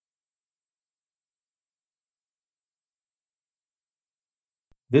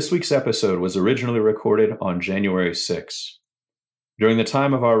This week's episode was originally recorded on January 6. During the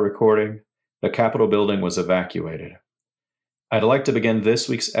time of our recording, the Capitol building was evacuated. I'd like to begin this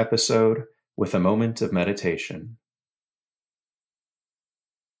week's episode with a moment of meditation.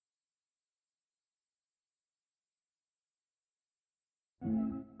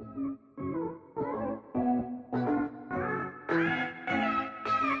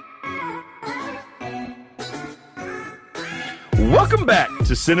 Welcome back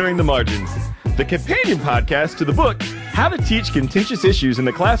to Centering the Margins, the companion podcast to the book How to Teach Contentious Issues in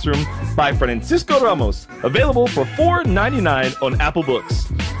the Classroom by Francisco Ramos, available for $4.99 on Apple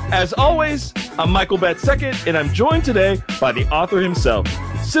Books. As always, I'm Michael Betts II, and I'm joined today by the author himself,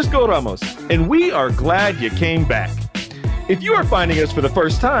 Cisco Ramos, and we are glad you came back. If you are finding us for the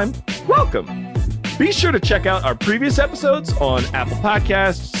first time, welcome. Be sure to check out our previous episodes on Apple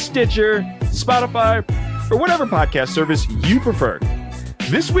Podcasts, Stitcher, Spotify, or whatever podcast service you prefer.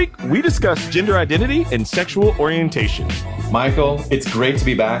 This week, we discuss gender identity and sexual orientation. Michael, it's great to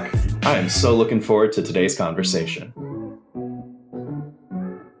be back. I am so looking forward to today's conversation.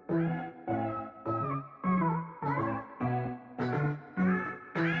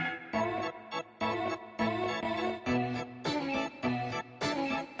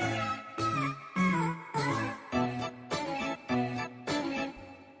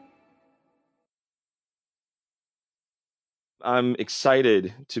 I'm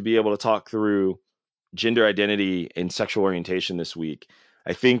excited to be able to talk through gender identity and sexual orientation this week.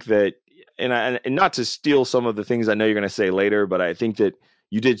 I think that, and not to steal some of the things I know you're going to say later, but I think that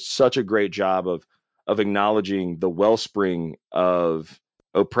you did such a great job of acknowledging the wellspring of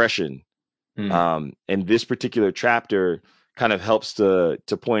oppression. And this particular chapter kind of helps to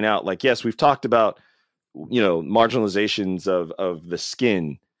point out, like, yes, we've talked about, marginalizations of the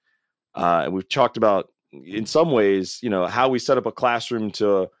skin. And we've talked about, in some ways, how we set up a classroom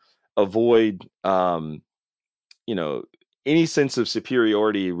to avoid, any sense of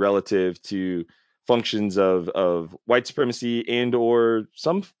superiority relative to functions of white supremacy and or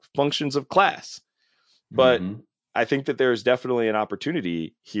some functions of class. But I think that there's definitely an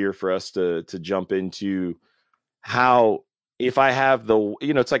opportunity here for us to jump into how, if I have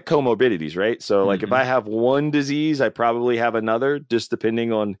it's like comorbidities, right? So like if I have one disease, I probably have another, just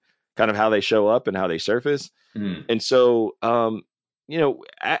depending on kind of how they show up and how they surface. And so,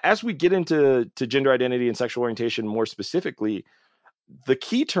 as we get into gender identity and sexual orientation more specifically, the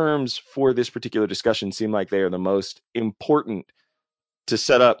key terms for this particular discussion seem like they are the most important to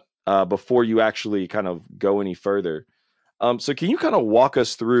set up before you actually kind of go any further. So can you kind of walk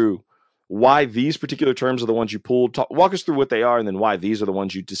us through why these particular terms are the ones you pulled? Walk us through what they are, and then why these are the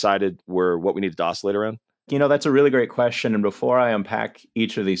ones you decided were what we needed to oscillate around. That's a really great question. And before I unpack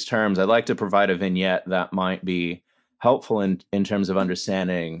each of these terms, I'd like to provide a vignette that might be helpful in terms of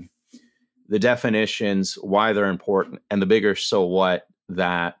understanding the definitions, why they're important, and the bigger so what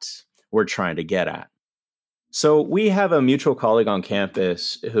that we're trying to get at. So we have a mutual colleague on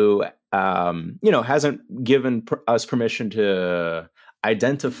campus who, hasn't given us permission to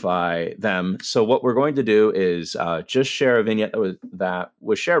identify them. So what we're going to do is just share a vignette that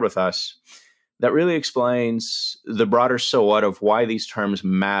was shared with us that really explains the broader so what of why these terms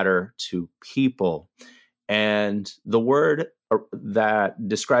matter to people. And the word that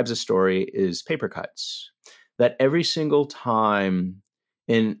describes a story is paper cuts. That every single time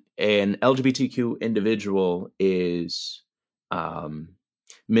an LGBTQ individual is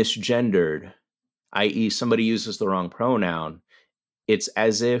misgendered, i.e. somebody uses the wrong pronoun, it's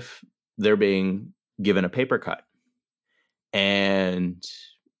as if they're being given a paper cut. And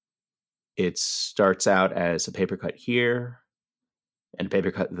it starts out as a paper cut here and a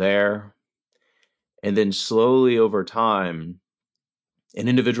paper cut there. And then slowly over time, an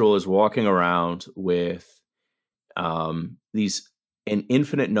individual is walking around with an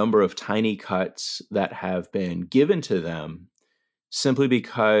infinite number of tiny cuts that have been given to them simply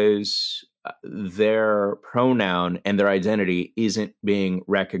because their pronoun and their identity isn't being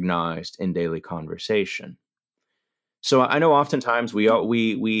recognized in daily conversation. So I know oftentimes we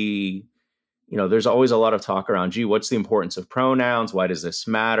there's always a lot of talk around, what's the importance of pronouns? Why does this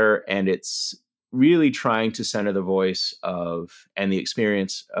matter? And it's really trying to center the voice of and the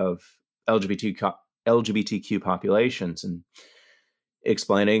experience of LGBTQ populations and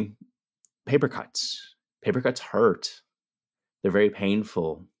explaining paper cuts. Paper cuts hurt. They're very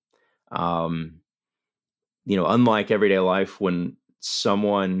painful. Unlike everyday life, when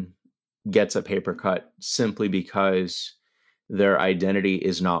someone gets a paper cut simply because their identity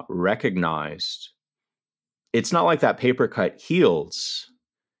is not recognized, it's not like that paper cut heals.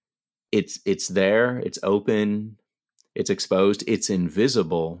 It's there, it's open, it's exposed, it's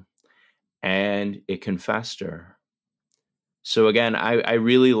invisible, and it can fester. So again, I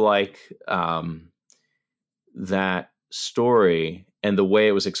really like that story and the way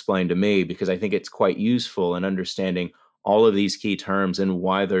it was explained to me, because I think it's quite useful in understanding all of these key terms and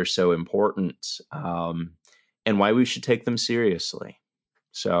why they're so important, and why we should take them seriously.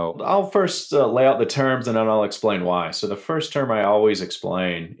 So I'll first lay out the terms and then I'll explain why. So the first term I always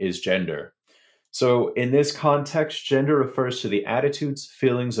explain is gender. So in this context, gender refers to the attitudes,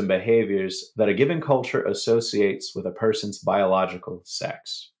 feelings, and behaviors that a given culture associates with a person's biological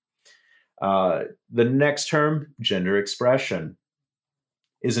sex. The next term, gender expression,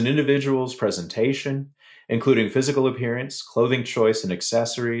 is an individual's presentation, including physical appearance, clothing choice and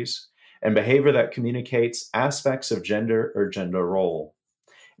accessories, and behavior that communicates aspects of gender or gender role.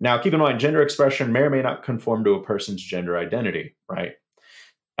 Now, keep in mind, gender expression may or may not conform to a person's gender identity, right?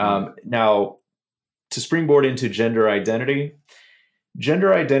 Now, to springboard into gender identity,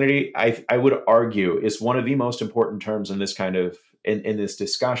 I would argue, is one of the most important terms in this kind of in this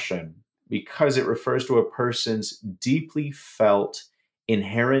discussion, because it refers to a person's deeply felt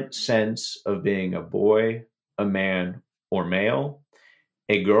inherent sense of being a boy, a man, or male,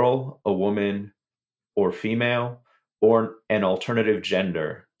 a girl, a woman, or female, or an alternative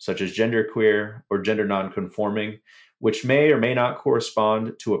gender, such as genderqueer or gender nonconforming, which may or may not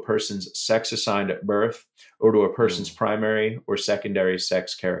correspond to a person's sex assigned at birth or to a person's primary or secondary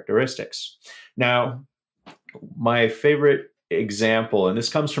sex characteristics. Now, my favorite example, and this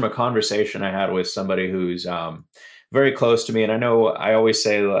comes from a conversation I had with somebody who's very close to me, and I know I always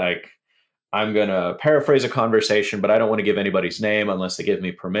say, like, I'm going to paraphrase a conversation, but I don't want to give anybody's name unless they give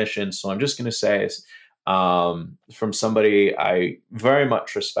me permission. So I'm just going to say, from somebody I very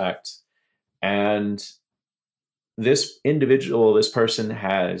much respect. And this individual, this person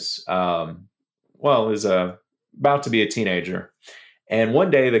has, is about to be a teenager. And one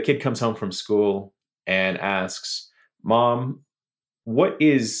day the kid comes home from school and asks, "Mom, what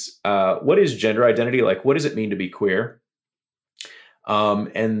is gender identity? Like, what does it mean to be queer?"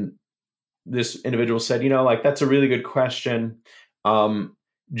 And this individual said, like, that's a really good question.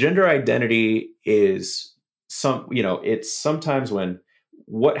 Gender identity is it's sometimes when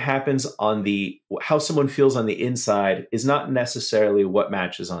what happens on how someone feels on the inside is not necessarily what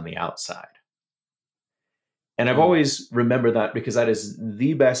matches on the outside. And I've always remembered that, because that is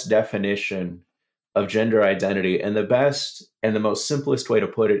the best definition of gender identity. And the best and the most simplest way to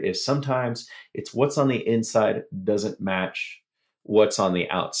put it is, sometimes it's what's on the inside doesn't match what's on the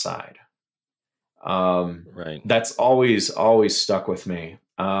outside. Right. That's always stuck with me.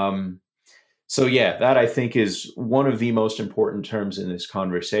 So yeah, that I think is one of the most important terms in this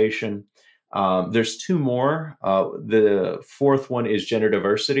conversation. There's two more. The fourth one is gender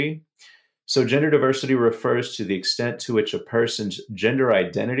diversity. So gender diversity refers to the extent to which a person's gender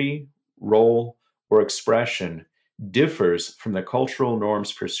identity, role, or expression differs from the cultural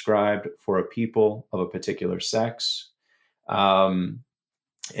norms prescribed for a people of a particular sex. And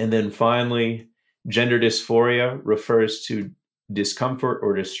then finally, gender dysphoria refers to discomfort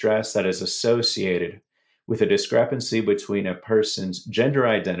or distress that is associated with a discrepancy between a person's gender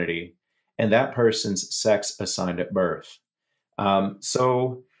identity and that person's sex assigned at birth.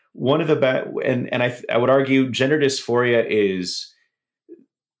 So one of the and I would argue gender dysphoria is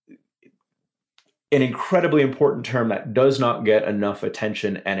an incredibly important term that does not get enough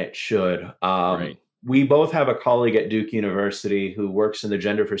attention, and it should. Right. We both have a colleague at Duke University who works in the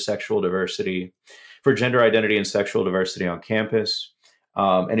Gender for Gender Identity and Sexual Diversity on campus.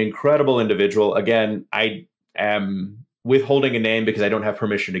 An incredible individual. Again, I am withholding a name because I don't have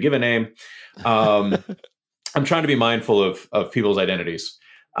permission to give a name. I'm trying to be mindful of people's identities.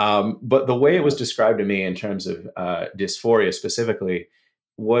 But the way it was described to me in terms of dysphoria specifically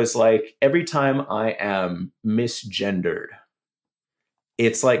was like, every time I am misgendered,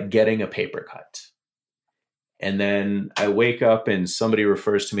 it's like getting a paper cut. And then I wake up and somebody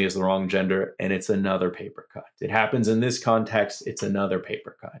refers to me as the wrong gender, and it's another paper cut. It happens in this context, it's another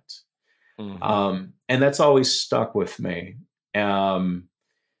paper cut. And that's always stuck with me.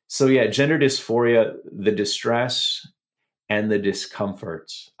 So yeah, gender dysphoria, the distress and the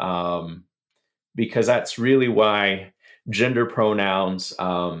discomfort, because that's really why gender pronouns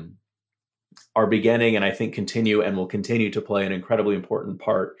are beginning, and I think continue and will continue to play an incredibly important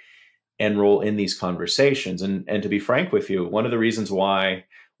part and role in these conversations. And to be frank with you, one of the reasons why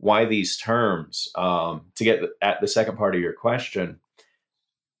these terms, to get at the second part of your question,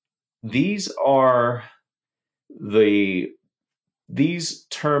 these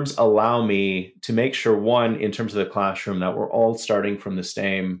terms allow me to make sure, one, in terms of the classroom, that we're all starting from the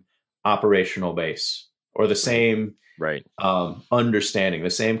same operational base. or the same right. understanding, the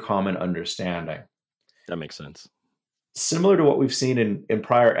same common understanding. That makes sense. Similar to what we've seen in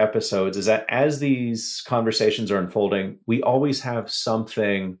prior episodes, is that as these conversations are unfolding, we always have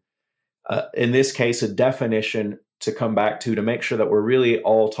something, in this case, a definition to come back to make sure that we're really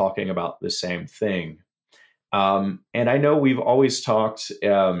all talking about the same thing. And I know we've always talked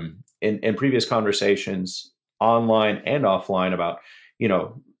in previous conversations, online and offline, about,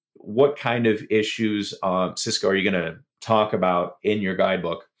 what kind of issues, Cisco, are you going to talk about in your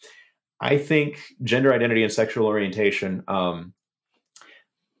guidebook? I think gender identity and sexual orientation, I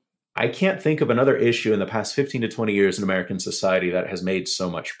can't think of another issue in the past 15 to 20 years in American society that has made so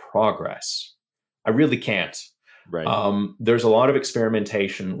much progress. I really can't. Right. There's a lot of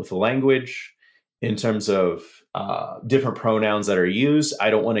experimentation with language in terms of different pronouns that are used. I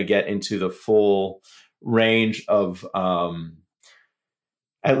don't want to get into the full range of,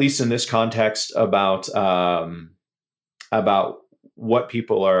 at least in this context, about what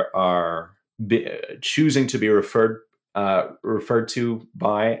people are choosing to be referred to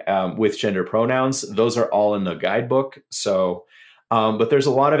by, with gender pronouns. Those are all in the guidebook. So, but there's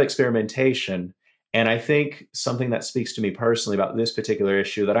a lot of experimentation. And I think something that speaks to me personally about this particular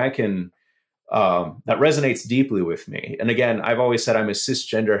issue that that resonates deeply with me. And again, I've always said I'm a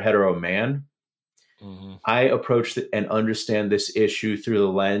cisgender hetero man. Mm-hmm. I approach and understand this issue through the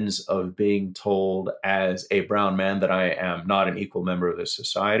lens of being told as a brown man that I am not an equal member of this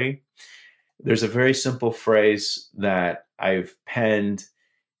society. There's a very simple phrase that I've penned,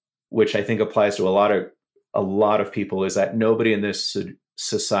 which I think applies to a lot of people, is that nobody in this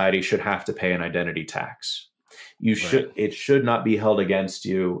society should have to pay an identity tax. It should not be held against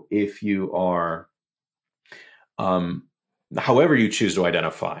you if you are, however you choose to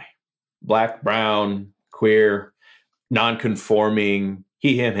identify, Black, brown, queer, non-conforming,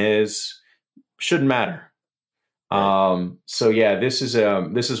 he, him, his, shouldn't matter. So yeah, this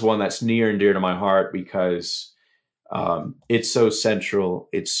is one that's near and dear to my heart because it's so central,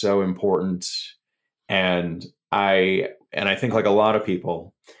 it's so important, and I think, like a lot of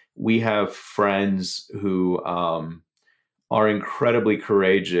people, we have friends who are incredibly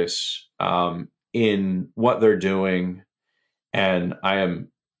courageous in what they're doing, and I am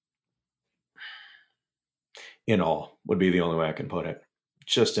in awe, would be the only way I can put it.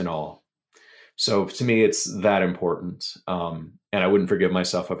 Just in awe. So to me, it's that important. And I wouldn't forgive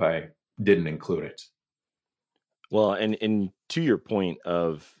myself if I didn't include it. Well, and to your point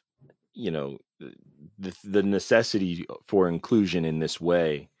of, the necessity for inclusion in this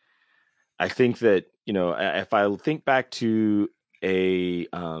way, I think that, if I think back to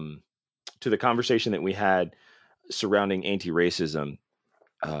to the conversation that we had surrounding anti-racism,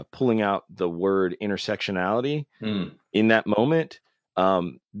 pulling out the word intersectionality in that moment,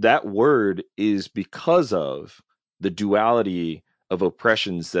 that word is because of the duality of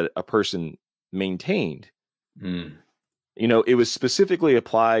oppressions that a person maintained. It was specifically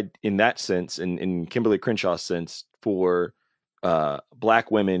applied in that sense, in Kimberly Crenshaw's sense, for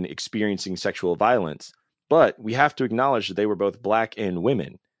Black women experiencing sexual violence. But we have to acknowledge that they were both Black and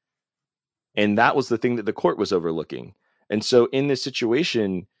women. And that was the thing that the court was overlooking. And so in this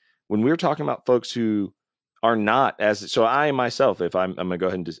situation, when we're talking about folks who are not so I myself, if I'm going to go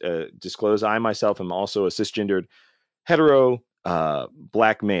ahead and disclose, I myself am also a cisgendered hetero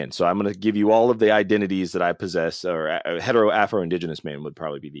Black man. So I'm going to give you all of the identities that I possess, or a hetero Afro-Indigenous man would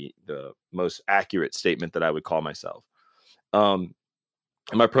probably be the most accurate statement that I would call myself. And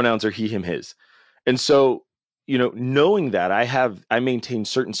my pronouns are he, him, his. And so, knowing that I maintain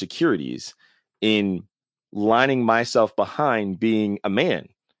certain securities in lining myself behind being a man.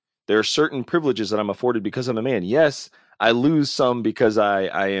 There are certain privileges that I'm afforded because I'm a man. Yes, I lose some because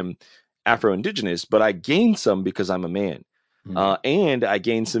I am Afro-Indigenous, but I gain some because I'm a man. And I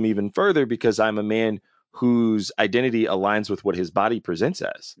gain some even further because I'm a man whose identity aligns with what his body presents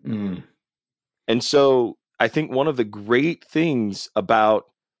as. And so I think one of the great things about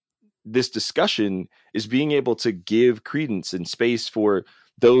this discussion is being able to give credence and space for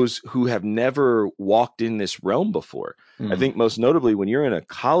those who have never walked in this realm before. I think most notably when you're in a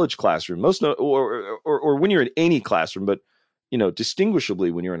college classroom, or when you're in any classroom, but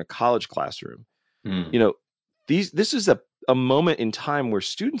distinguishably when you're in a college classroom, this is a moment in time where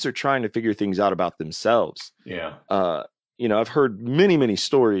students are trying to figure things out about themselves. Yeah. I've heard many, many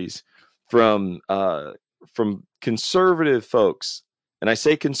stories from conservative folks. And I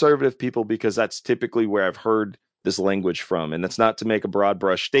say conservative people because that's typically where I've heard this language from. And that's not to make a broad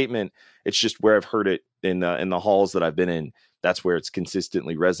brush statement. It's just where I've heard it in the halls that I've been in. That's where it's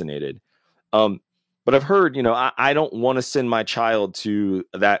consistently resonated. But I've heard, I don't want to send my child to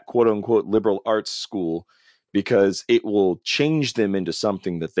that quote unquote liberal arts school because it will change them into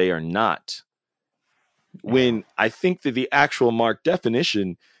something that they are not. When I think that the actual Mark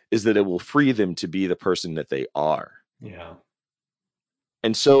definition is that it will free them to be the person that they are. Yeah.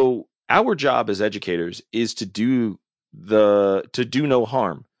 And so our job as educators is to do no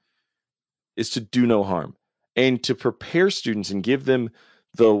harm, and to prepare students and give them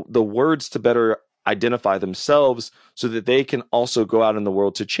the words to better identify themselves so that they can also go out in the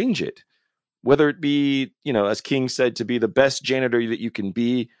world to change it. Whether it be, as King said, to be the best janitor that you can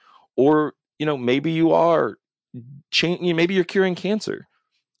be, or, maybe you are maybe you're curing cancer,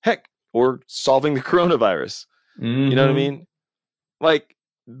 heck, or solving the coronavirus. Mm-hmm. You know what I mean? Like,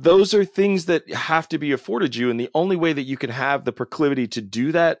 those are things that have to be afforded you. And the only way that you can have the proclivity to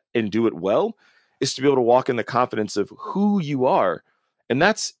do that and do it well is to be able to walk in the confidence of who you are. And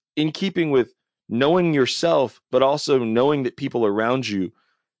that's in keeping with knowing yourself, but also knowing that people around you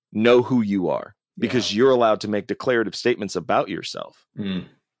know who you are, because you're allowed to make declarative statements about yourself.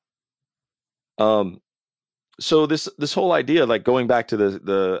 So this whole idea, like going back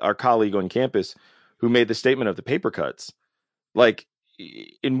to our colleague on campus who made the statement of the paper cuts, like,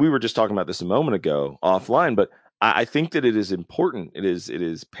 and we were just talking about this a moment ago offline, but I think that it is important. It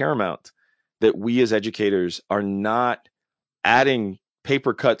is paramount that we as educators are not adding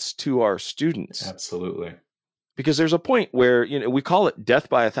paper cuts to our students. Absolutely. Because there's a point where, we call it death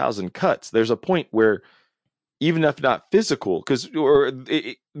by 1,000 cuts. There's a point where, even if not physical,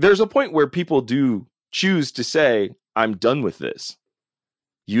 there's a point where people do choose to say, I'm done with this.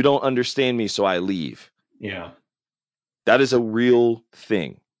 You don't understand me, so I leave. Yeah. That is a real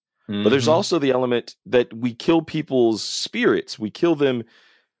thing. Mm-hmm. But there's also the element that we kill people's spirits. We kill them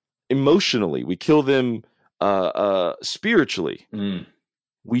emotionally. We kill them spiritually.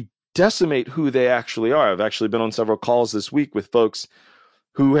 We decimate who they actually are. I've actually been on several calls this week with folks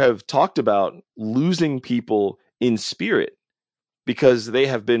who have talked about losing people in spirit because they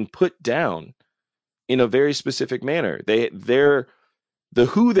have been put down in a very specific manner. The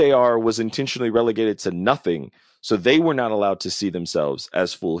who they are was intentionally relegated to nothing, so they were not allowed to see themselves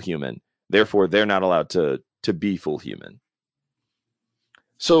as full human. Therefore, they're not allowed to be full human.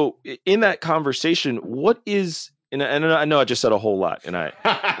 So in that conversation, what is, and I know I just said a whole lot, and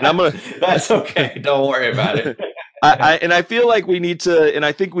I'm gonna. That's okay. Don't worry about it. I feel like we need to, and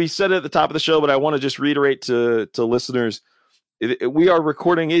I think we said it at the top of the show, but I want to just reiterate to listeners. We are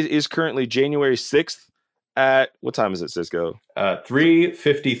recording is currently January 6th at, what time is it, Cisco?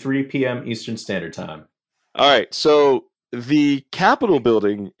 3:53 p.m. Eastern Standard Time. All right. So the Capitol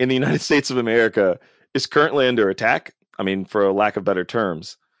building in the United States of America is currently under attack. I mean, for a lack of better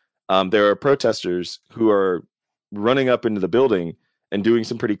terms, there are protesters who are running up into the building and doing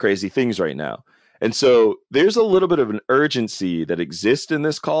some pretty crazy things right now. And so there's a little bit of an urgency that exists in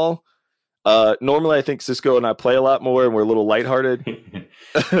this call. Normally, I think Cisco and I play a lot more and we're a little lighthearted.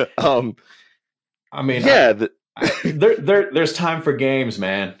 I mean, yeah, there's time for games,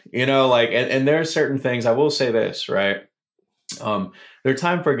 man. And there are certain things. I will say this, right? There's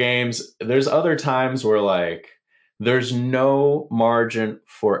time for games. There's other times where there's no margin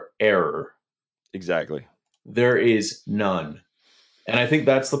for error. Exactly. There is none. And I think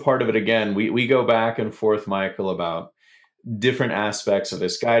that's the part of it. Again, we go back and forth, Michael, about different aspects of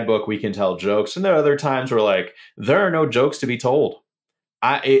this guidebook. We can tell jokes, and there are other times where there are no jokes to be told.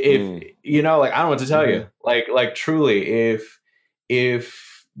 I don't know what to tell you. Like truly,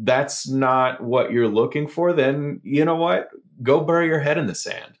 if that's not what you're looking for, then you know what? Go bury your head in the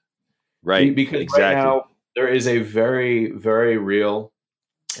sand. Right. Because right now there is a very, very real,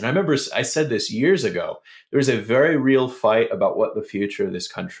 and I remember I said this years ago, there's a very real fight about what the future of this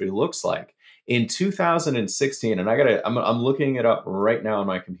country looks like. In 2016, and I'm looking it up right now on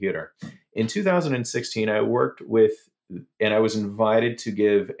my computer. In 2016, I worked with, and I was invited to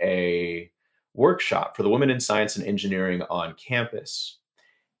give a workshop for the Women in Science and Engineering on campus.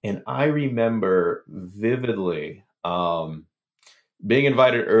 And I remember vividly being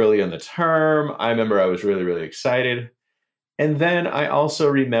invited early in the term. I remember I was really, really excited. And then I also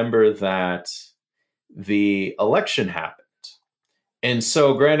remember that the election happened. And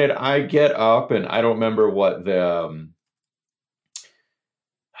so, granted, I get up and I don't remember what date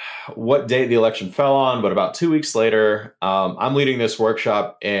the election fell on, but about 2 weeks later, I'm leading this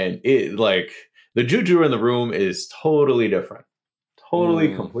workshop, and the juju in the room is totally different,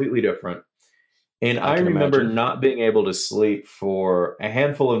 completely different. And I remember not being able to sleep for a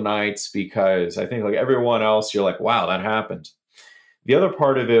handful of nights because I think, like everyone else, you're like, wow, that happened. The other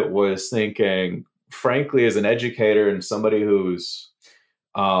part of it was thinking, frankly, as an educator and somebody who's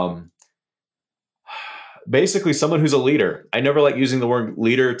basically someone who's a leader. I never like using the word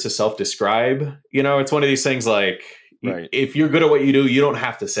leader to self-describe. It's one of these things like, Right. if you're good at what you do, you don't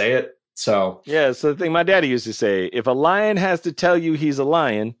have to say it. So yeah, so the thing my daddy used to say, if a lion has to tell you he's a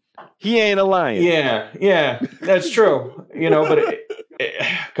lion, he ain't a lion. yeah, that's true. But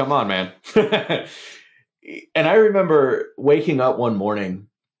come on, man. And I remember waking up one morning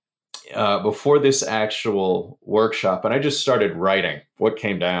before this actual workshop, and I just started writing what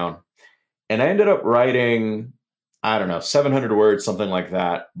came down. And I ended up writing, I don't know, 700 words, something like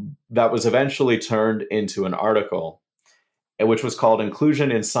that. That was eventually turned into an article, which was called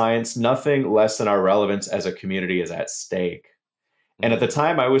Inclusion in Science: Nothing Less Than Our Relevance as a Community is at Stake. And at the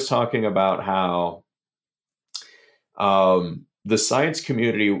time, I was talking about how the science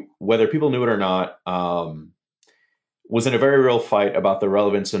community, whether people knew it or not, was in a very real fight about the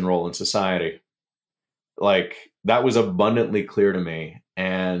relevance and role in society. Like, that was abundantly clear to me.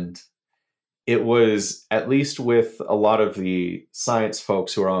 And it was, at least with a lot of the science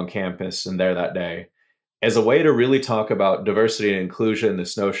folks who are on campus and there that day, as a way to really talk about diversity and inclusion,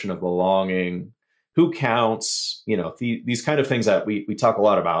 this notion of belonging, who counts, these kind of things that we talk a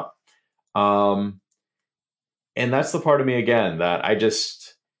lot about. And that's the part of me, again, that I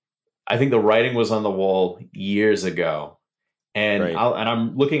think the writing was on the wall years ago. And Right.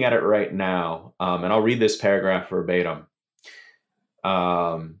 I'm looking at it right now, and I'll read this paragraph verbatim.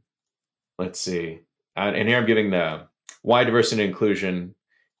 Let's see. And here I'm giving the why diversity and inclusion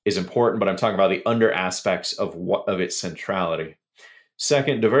is important, but I'm talking about the under aspects of its centrality.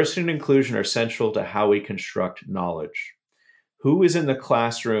 Second, diversity and inclusion are central to how we construct knowledge. Who is in the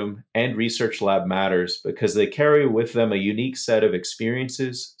classroom and research lab matters because they carry with them a unique set of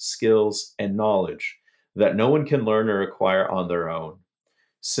experiences, skills, and knowledge that no one can learn or acquire on their own.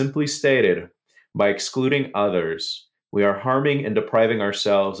 Simply stated, by excluding others, we are harming and depriving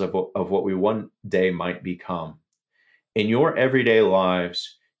ourselves of what we one day might become. In your everyday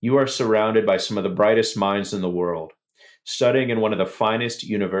lives, you are surrounded by some of the brightest minds in the world, studying in one of the finest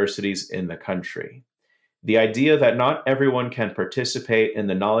universities in the country. The idea that not everyone can participate in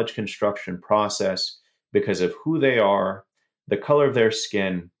the knowledge construction process because of who they are, the color of their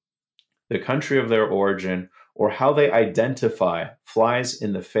skin, the country of their origin, or how they identify flies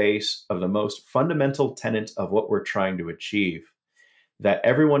in the face of the most fundamental tenet of what we're trying to achieve: that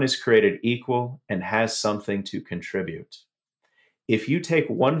everyone is created equal and has something to contribute. If you take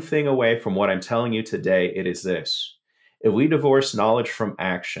one thing away from what I'm telling you today, it is this: if we divorce knowledge from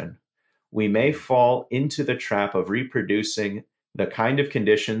action, we may fall into the trap of reproducing the kind of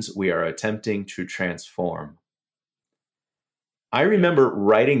conditions we are attempting to transform. I remember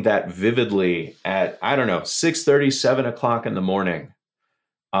writing that vividly at, I don't know, 6:30, 7 o'clock in the morning.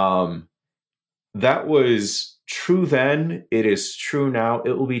 That was true then. It is true now.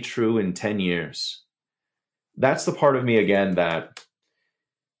 It will be true in 10 years. That's the part of me, again, that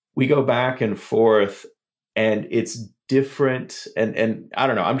we go back and forth and it's different. And I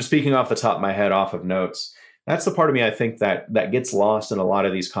don't know, I'm just speaking off the top of my head, off of notes. That's the part of me, I think, that gets lost in a lot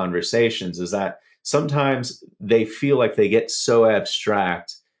of these conversations, is that sometimes they feel like they get so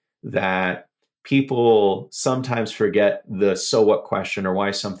abstract that people sometimes forget the so what question or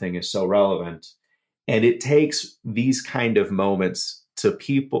why something is so relevant. And it takes these kind of moments for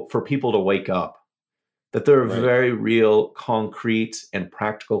people to wake up, that there are Right. very real, concrete, and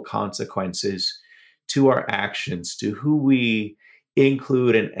practical consequences to our actions, to who we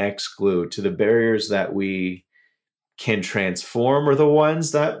include and exclude, to the barriers that we can transform, or the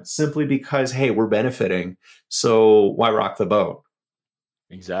ones that simply because, hey, we're benefiting, so why rock the boat?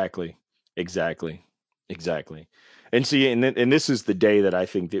 Exactly. Exactly. Exactly. And see, and this is the day that I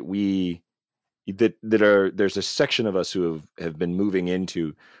think that there's a section of us who have been moving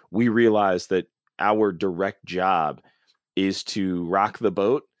into. We realize that our direct job is to rock the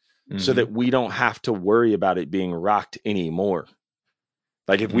boat so that we don't have to worry about it being rocked anymore.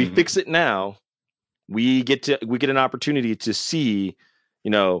 Like, if we fix it now, we get an opportunity to see,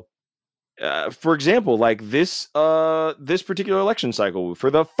 for example, like this particular election cycle,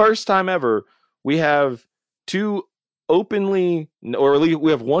 for the first time ever, we have two openly, or at least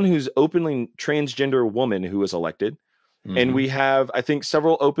we have one who's openly transgender woman who was elected, and we have, I think,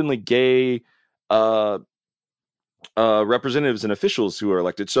 several openly gay representatives and officials who are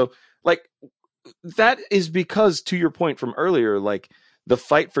elected. So, like, that is because, to your point from earlier, like, the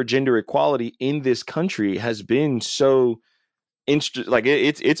fight for gender equality in this country has been so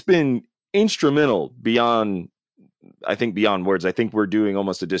it's been instrumental beyond, I think, beyond words. I think we're doing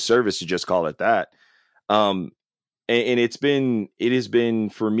almost a disservice to just call it that. And it has been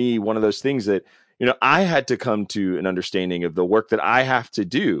for me one of those things that, I had to come to an understanding of the work that I have to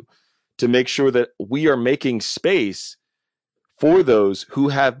do to make sure that we are making space for those who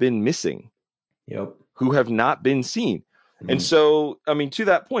have been missing, who have not been seen. And so, I mean, to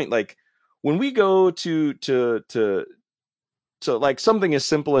that point, like when we go to like something as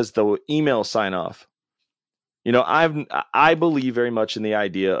simple as the email sign off, you know, I believe very much in the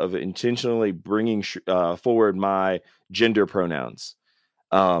idea of intentionally bringing forward my gender pronouns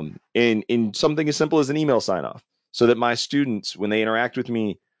in something as simple as an email sign off, so that my students, when they interact with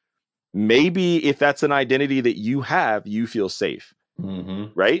me, maybe if that's an identity that you have, you feel safe,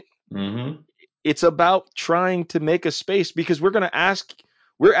 right? It's about trying to make a space, because we're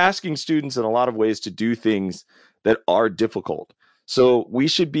asking students in a lot of ways to do things that are difficult. So we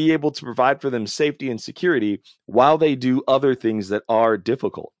should be able to provide for them safety and security while they do other things that are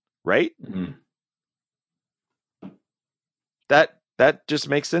difficult, right? That just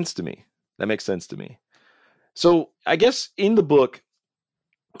makes sense to me. That makes sense to me. So I guess in the book,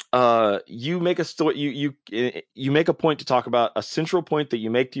 you make a story. You make a point to talk about a central point that you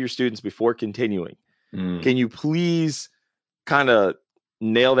make to your students before continuing. Can you please kind of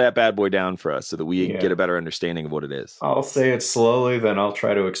nail that bad boy down for us so that we get a better understanding of what it is? I'll say it slowly, then I'll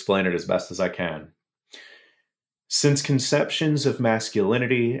try to explain it as best as I can. Since conceptions of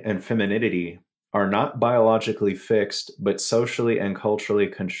masculinity and femininity are not biologically fixed, but socially and culturally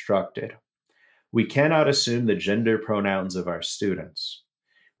constructed, we cannot assume the gender pronouns of our students.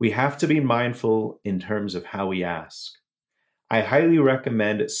 We have to be mindful in terms of how we ask. I highly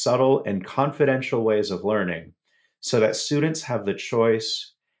recommend subtle and confidential ways of learning so that students have the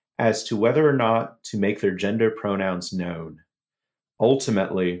choice as to whether or not to make their gender pronouns known.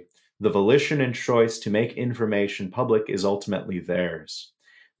 Ultimately, the volition and choice to make information public is ultimately theirs.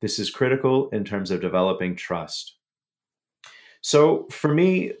 This is critical in terms of developing trust. So for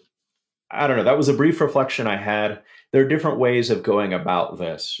me, I don't know, that was a brief reflection I had. There are different ways of going about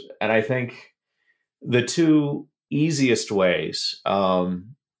this. And I think the two easiest ways,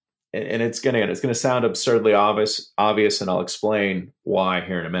 and it's gonna sound absurdly obvious, and I'll explain why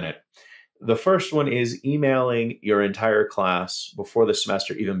here in a minute. The first one is emailing your entire class before the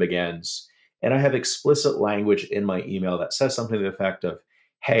semester even begins. And I have explicit language in my email that says something to the effect of,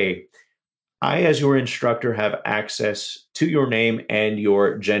 hey, I, as your instructor, have access to your name and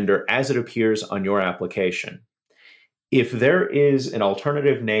your gender as it appears on your application. If there is an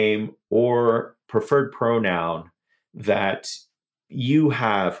alternative name or preferred pronoun that you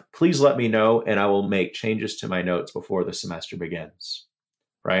have, please let me know and I will make changes to my notes before the semester begins.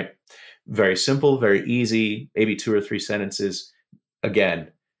 Right? Very simple, very easy, maybe 2 or 3 sentences. Again,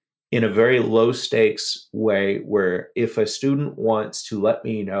 in a very low stakes way, where if a student wants to let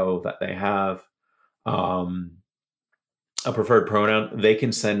me know that they have a preferred pronoun, they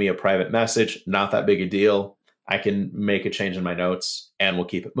can send me a private message. Not that big a deal. I can make a change in my notes and we'll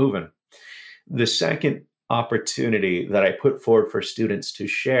keep it moving. The second opportunity that I put forward for students to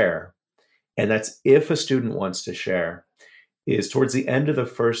share, and that's if a student wants to share, is towards the end of the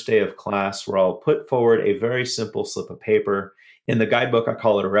first day of class, where I'll put forward a very simple slip of paper. In the guidebook, I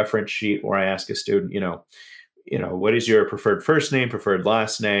call it a reference sheet, where I ask a student, what is your preferred first name, preferred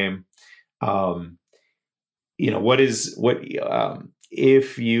last name?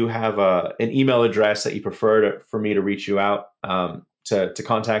 If you have an email address that you prefer for me to reach you out, to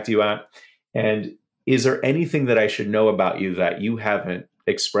contact you at, and is there anything that I should know about you that you haven't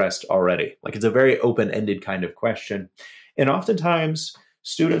expressed already? Like, it's a very open-ended kind of question. And oftentimes,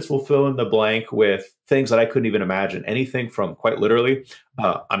 students will fill in the blank with things that I couldn't even imagine. Anything from, quite literally,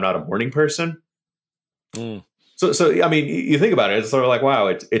 I'm not a morning person. So I mean, you think about it, it's sort of like, wow,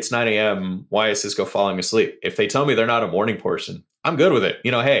 it's 9 a.m. Why is Cisco falling asleep? If they tell me they're not a morning person, I'm good with it.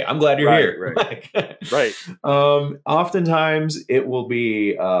 Hey, I'm glad you're here. Right. Oftentimes, it will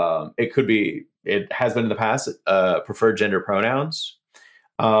be, it has been in the past, preferred gender pronouns.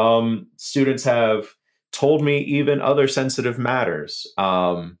 Students have told me even other sensitive matters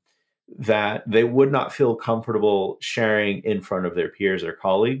that they would not feel comfortable sharing in front of their peers or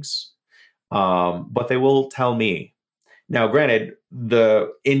colleagues. But they will tell me. Now, granted,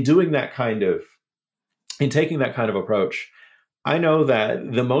 in taking that kind of approach, I know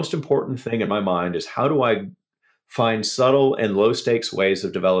that the most important thing in my mind is, how do I find subtle and low stakes ways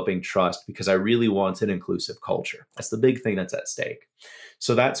of developing trust? Because I really want an inclusive culture. That's the big thing that's at stake.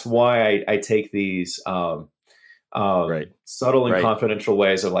 So that's why I take these subtle and confidential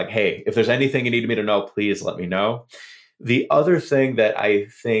ways of like, hey, if there's anything you need me to know, please let me know. The other thing that I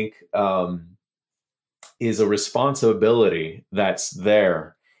think is a responsibility that's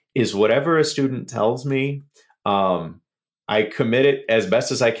there is, whatever a student tells me, I commit it as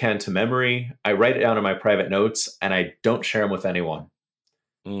best as I can to memory. I write it down in my private notes and I don't share them with anyone.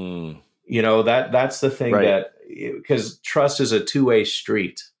 That's the thing, Right. that because trust is a two-way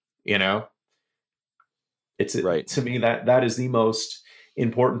street. You know, it's Right. to me that is the most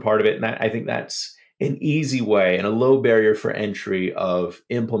important part of it, and I think that's an easy way and a low barrier for entry of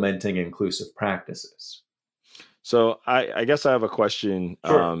implementing inclusive practices. So I guess I have a question,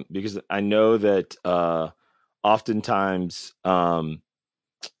 Sure. because I know that oftentimes uh,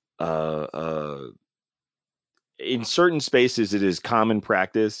 uh, in certain spaces it is common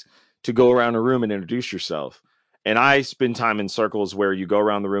practice to go around a room and introduce yourself. And I spend time in circles where you go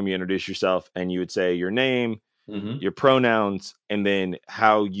around the room, you introduce yourself, and you would say your name, Hmm. your pronouns, and then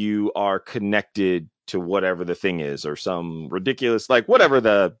how you are connected to whatever the thing is, or some ridiculous, like whatever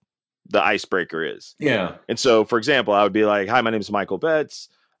the icebreaker is. Yeah. And so, for example, I would be like, "Hi, my name is Michael Betts.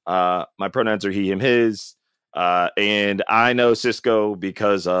 My pronouns are he, him, his, and I know Cisco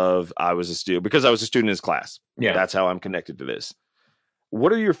because I was a student in his class. Yeah. That's how I'm connected to this."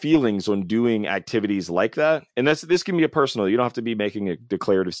 What are your feelings on doing activities like that? And this can be a personal. You don't have to be making a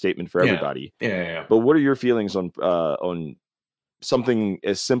declarative statement for Yeah. everybody. Yeah. Yeah. But what are your feelings on something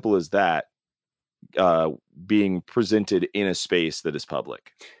as simple as that being presented in a space that is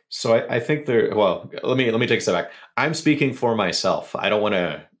public? So I think there. Well, let me take a step back. I'm speaking for myself. I don't want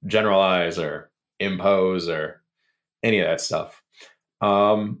to generalize or impose or any of that stuff.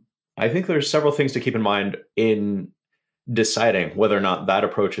 Um, I think there's several things to keep in mind in deciding whether or not that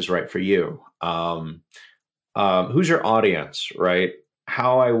approach is right for you. Who's your audience, right?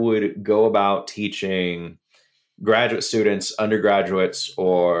 How I would go about teaching graduate students, undergraduates,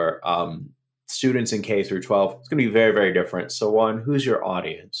 or students in K through 12, it's going to be very, very different. So, one, who's your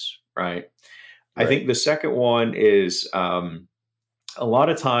audience, right? I Right. think the second one is a lot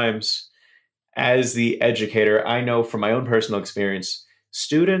of times, as the educator, I know from my own personal experience,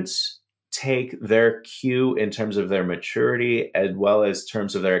 students take their cue in terms of their maturity as well as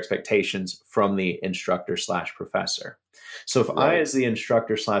terms of their expectations from the instructor slash professor. So if I, Right. as the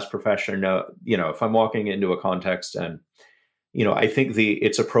instructor slash professor, know, if I'm walking into a context and, I think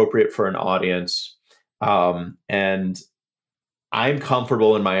it's appropriate for an audience, and I'm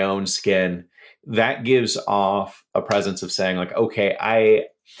comfortable in my own skin, that gives off a presence of saying like, okay,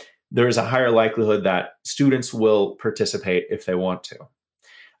 there's a higher likelihood that students will participate if they want to.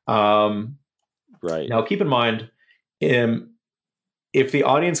 Right. Now, keep in mind, um, if the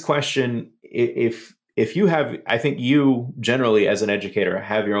audience question, if you have, I think you generally as an educator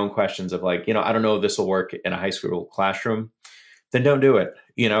have your own questions of like, I don't know if this will work in a high school classroom, then don't do it.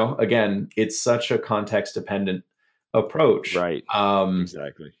 Again, it's such a context dependent approach. Right.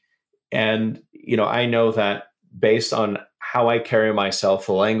 Exactly. And, I know that based on how I carry myself,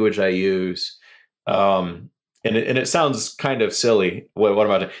 the language I use, um, and it sounds kind of silly. What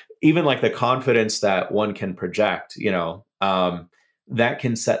about it? Even like the confidence that one can project, that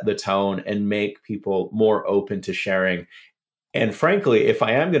can set the tone and make people more open to sharing. And frankly, if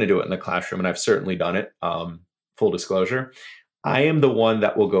I am going to do it in the classroom, and I've certainly done it, full disclosure, I am the one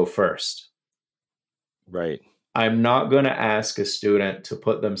that will go first. Right. I'm not going to ask a student to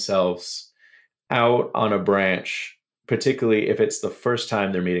put themselves out on a branch, particularly if it's the first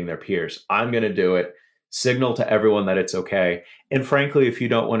time they're meeting their peers. I'm going to do it, signal to everyone that it's okay. And frankly, if you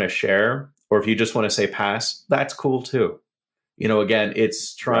don't want to share or if you just want to say pass, that's cool too. Again,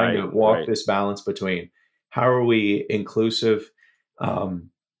 it's trying Right. to walk Right. this balance between how are we inclusive?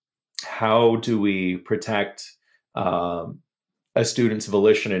 Um, how do we protect um, a student's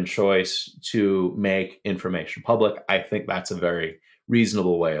volition and choice to make information public? I think that's a very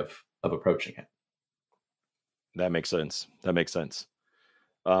reasonable way of approaching it. That makes sense. That makes sense.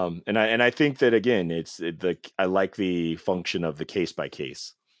 And I think that again, I like the function of the case by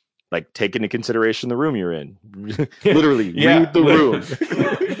case, like take into consideration the room you're in. Literally, Yeah. read the room.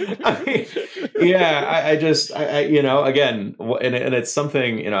 I mean, yeah, I just, again, and it's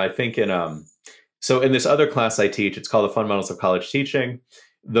something, I think so in this other class I teach, it's called the Fundamentals of College Teaching.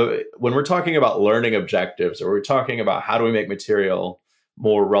 When we're talking about learning objectives, or we're talking about how do we make material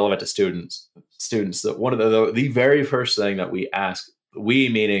more relevant to students, that one of the very first thing that we ask, we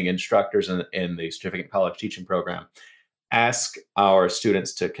meaning instructors in the certificate college teaching program, ask our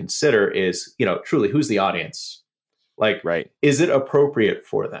students to consider is, truly who's the audience? Like, Right. is it appropriate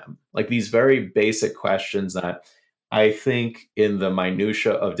for them? Like these very basic questions that I think in the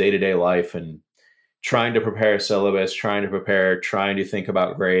minutia of day-to-day life and trying to prepare a syllabus, trying to think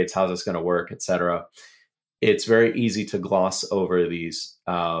about grades, how's this going to work, etc. It's very easy to gloss over these,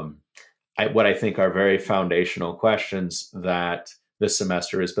 what I think are very foundational questions that the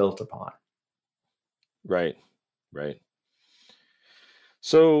semester is built upon. Right. Right.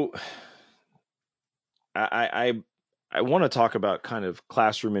 So I I want to talk about kind of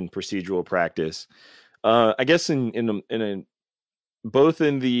classroom and procedural practice. I guess both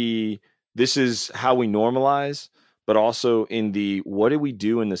in the this is how we normalize, but also in the what do we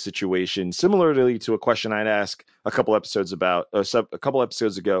do in the situation. Similarly to a question I'd ask a couple episodes ago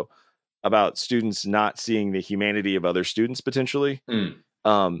about students not seeing the humanity of other students potentially.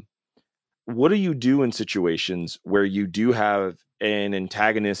 Um, what do you do in situations where you do have an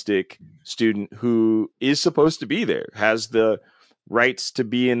antagonistic student who is supposed to be there, has the rights to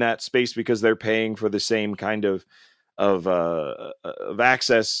be in that space because they're paying for the same kind of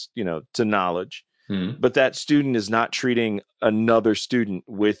access, to knowledge, but that student is not treating another student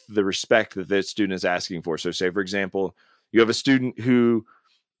with the respect that that student is asking for? So, say for example, you have a student who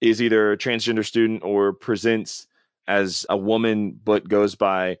is either a transgender student or presents as a woman but goes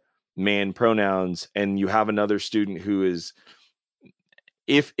by man pronouns, and you have another student who is,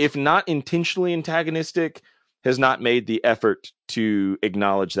 if not intentionally antagonistic, has not made the effort to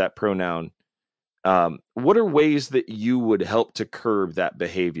acknowledge that pronoun. What are ways that you would help to curb that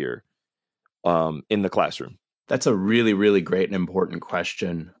behavior in the classroom? That's a really, really great and important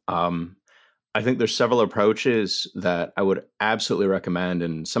question. I think there's several approaches that I would absolutely recommend,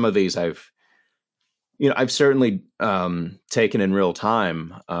 and some of these I've certainly taken in real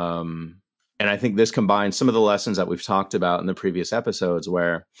time, and I think this combines some of the lessons that we've talked about in the previous episodes,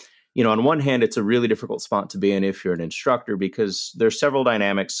 where on one hand, it's a really difficult spot to be in if you're an instructor because there's several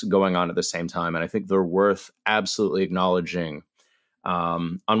dynamics going on at the same time, and I think they're worth absolutely acknowledging.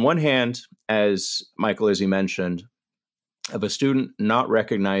 On one hand, as Michael, as you mentioned, of a student not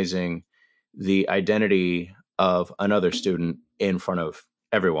recognizing the identity of another student in front of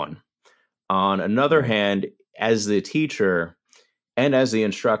everyone. On another hand, as the teacher and as the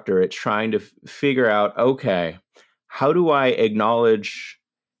instructor, it's trying to figure out, okay, how do I acknowledge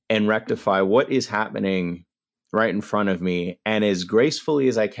and rectify what is happening right in front of me, and as gracefully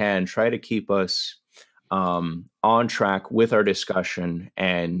as I can, try to keep us on track with our discussion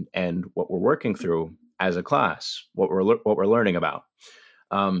and what we're working through as a class, what we're learning about.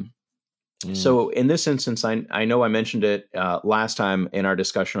 So in this instance, I know I mentioned it last time in our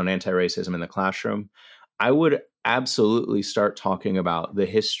discussion on anti-racism in the classroom. I would absolutely start talking about the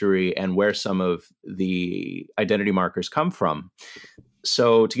history and where some of the identity markers come from.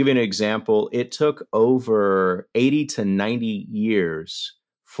 So to give you an example, it took over 80 to 90 years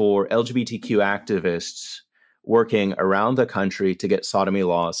for LGBTQ activists working around the country to get sodomy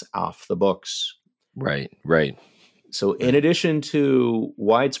laws off the books. Right. So in addition to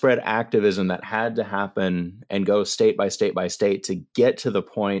widespread activism that had to happen and go state by state by state to get to the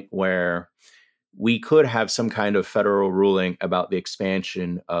point where we could have some kind of federal ruling about the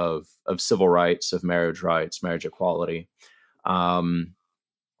expansion of civil rights, of marriage rights, marriage equality. I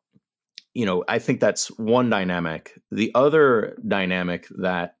think that's one dynamic. The other dynamic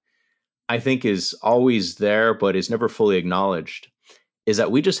that I think is always there but is never fully acknowledged is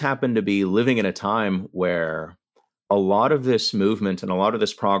that we just happen to be living in a time where a lot of this movement and a lot of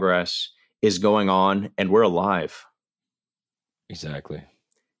this progress is going on and we're alive. Exactly.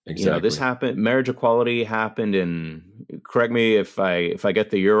 This happened, marriage equality happened in, correct me if I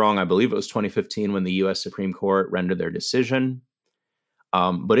get the year wrong, I believe it was 2015 when the US Supreme Court rendered their decision.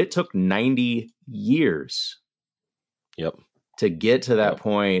 But it took 90 years to get to that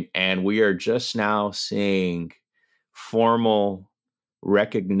point, and we are just now seeing formal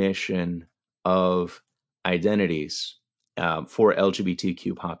recognition of identities for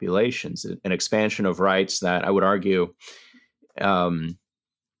LGBTQ populations, an expansion of rights that I would argue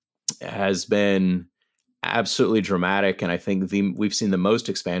has been absolutely dramatic. And I think we've seen the most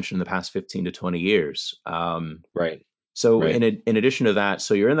expansion in the past 15 to 20 years. So in addition to that,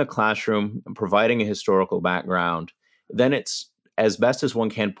 so you're in the classroom providing a historical background, then it's as best as one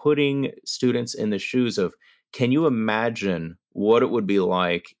can putting students in the shoes of, can you imagine what it would be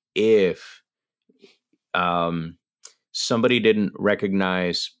like if somebody didn't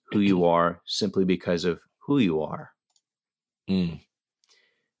recognize who you are simply because of who you are?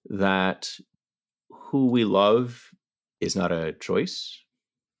 That who we love is not a choice.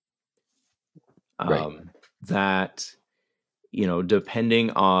 That,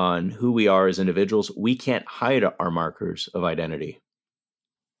 depending on who we are as individuals, we can't hide our markers of identity.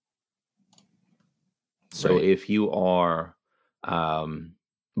 So if you are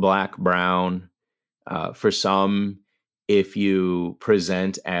Black, brown, for some, if you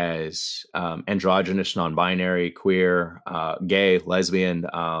present as androgynous, non-binary, queer, gay, lesbian,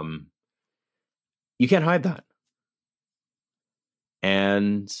 you can't hide that.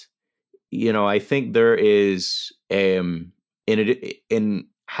 And, I think there is, in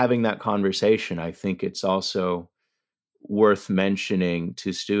having that conversation, I think it's also worth mentioning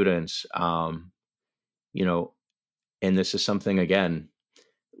to students, you know, and this is something, again,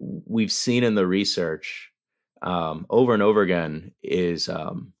 we've seen in the research over and over again, is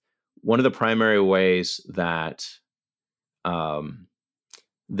one of the primary ways that um,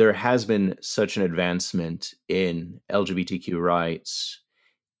 there has been such an advancement in LGBTQ rights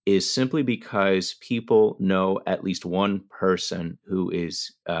is simply because people know at least one person who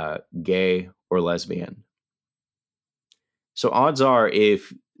is gay or lesbian. So odds are,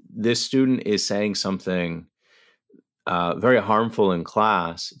 if this student is saying something very harmful in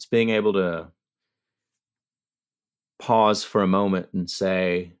class, it's being able to pause for a moment and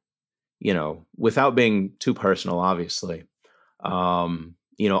say, without being too personal, obviously,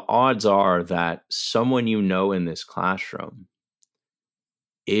 odds are that someone in this classroom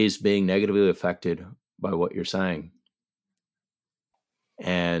is being negatively affected by what you're saying.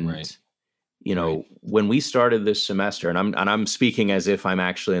 And Right. Right. when we started this semester, and I'm speaking as if I'm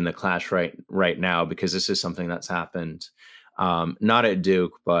actually in the class right now, because this is something that's happened, not at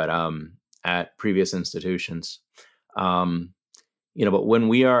Duke, but at previous institutions. But when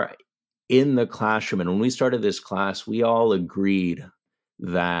we are in the classroom, and when we started this class, we all agreed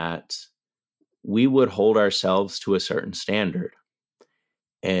that we would hold ourselves to a certain standard.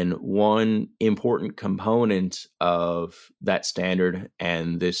 And one important component of that standard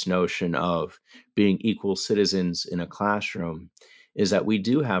and this notion of being equal citizens in a classroom is that we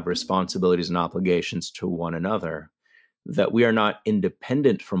do have responsibilities and obligations to one another, that we are not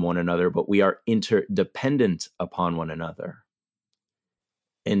independent from one another, but we are interdependent upon one another.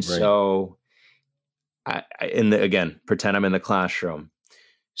 And Right. so, again, pretend I'm in the classroom.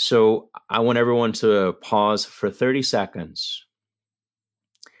 So I want everyone to pause for 30 seconds,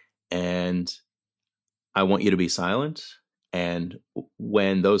 and I want you to be silent. And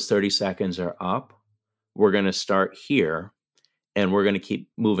when those 30 seconds are up, we're going to start here, and we're going to keep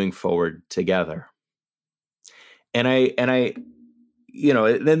moving forward together. And then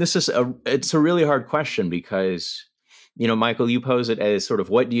it's a really hard question, because, Michael, you pose it as sort of,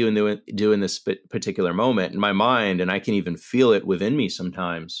 what do you do in this particular moment? In my mind, and I can even feel it within me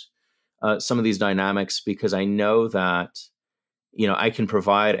sometimes, some of these dynamics, because I know that, I can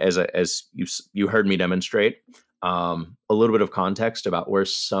provide, as you heard me demonstrate, a little bit of context about where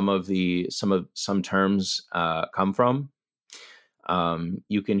some terms come from.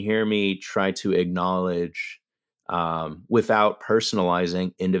 You can hear me try to acknowledge, without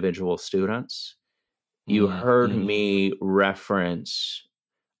personalizing individual students. You heard me reference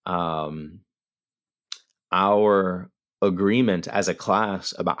um, our agreement as a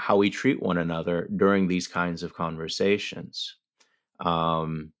class about how we treat one another during these kinds of conversations.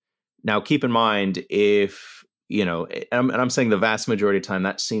 Now, keep in mind, if and I'm saying the vast majority of time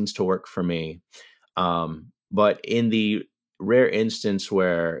that seems to work for me, but in the rare instance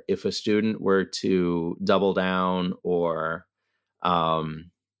where, if a student were to double down, or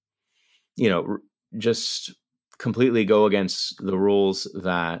um, just completely go against the rules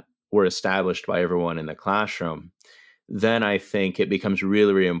that were established by everyone in the classroom, then I think it becomes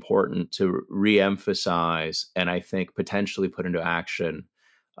really, really important to reemphasize, and I think potentially put into action,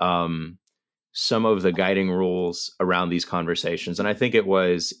 um, some of the guiding rules around these conversations. And I think it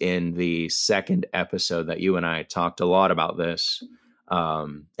was in the second episode that you and I talked a lot about this.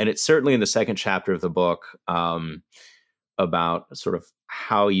 And it's certainly in the second chapter of the book, about sort of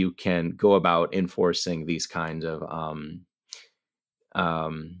how you can go about enforcing these kinds of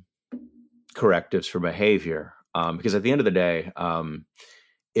um, correctives for behavior. Because at the end of the day,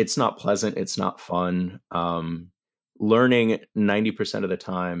 it's not pleasant, it's not fun. Learning 90% of the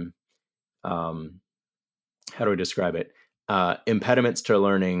time, how do I describe it? Impediments to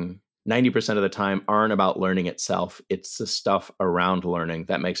learning 90% of the time aren't about learning itself. It's the stuff around learning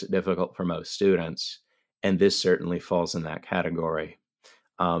that makes it difficult for most students. And this certainly falls in that category.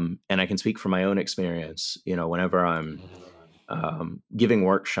 And I can speak from my own experience, whenever I'm giving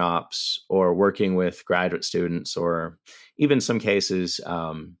workshops or working with graduate students, or even some cases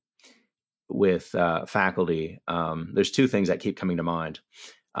with faculty, there's two things that keep coming to mind.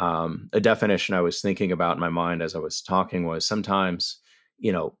 A definition I was thinking about in my mind as I was talking was, sometimes,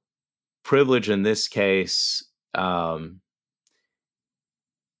 privilege in this case,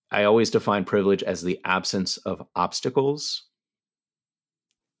 I always define privilege as the absence of obstacles.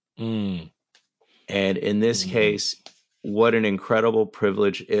 And in this case, what an incredible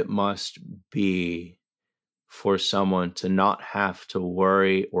privilege it must be for someone to not have to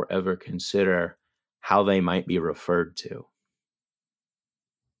worry or ever consider how they might be referred to.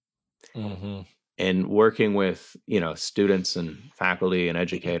 And working with, students and faculty and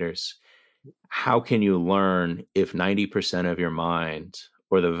educators, how can you learn if 90% of your mind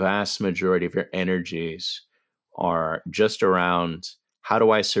or the vast majority of your energies are just around how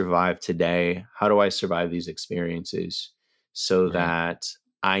do I survive today? How do I survive these experiences so Right. that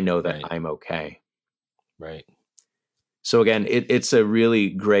I know that Right. I'm okay? Right. So again, it's a really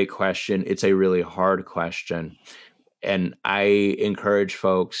great question. It's a really hard question. And I encourage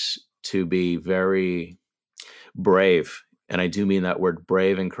folks to be very brave. And I do mean that word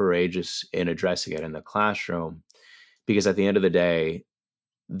brave and courageous in addressing it in the classroom, because at the end of the day,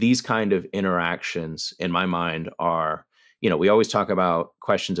 these kind of interactions in my mind are, we always talk about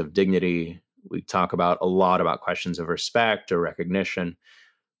questions of dignity. We talk about a lot about questions of respect or recognition,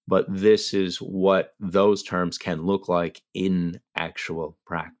 but this is what those terms can look like in actual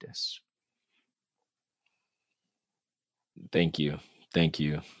practice. Thank you. Thank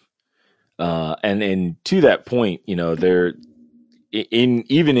you. And to that point, there in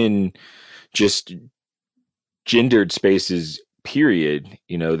even in just gendered spaces, period,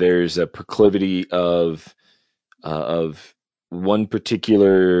 there's a proclivity of one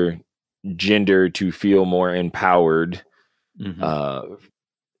particular gender to feel more empowered Mm-hmm. uh,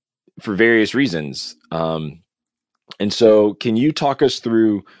 for various reasons. And so, can you talk us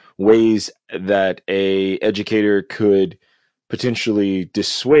through ways that a educator could potentially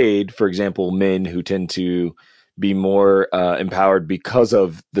dissuade, for example, men who tend to be more empowered because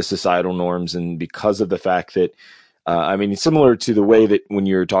of the societal norms and because of the fact that, I mean, similar to the way that when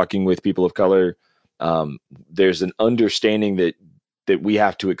you're talking with people of color, um, there's an understanding that we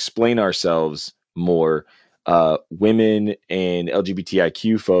have to explain ourselves more. Women and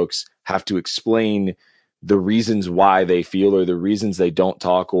LGBTIQ folks have to explain the reasons why they feel or the reasons they don't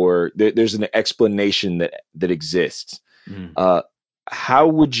talk, or there's an explanation that exists. Mm. uh, how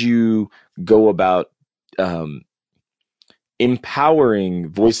would you go about um, empowering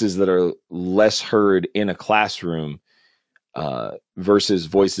voices that are less heard in a classroom versus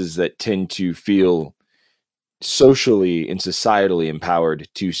voices that tend to feel socially and societally empowered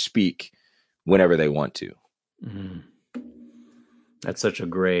to speak whenever they want to? Mm. That's such a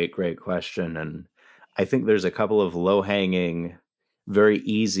great question. And I think there's a couple of low hanging, very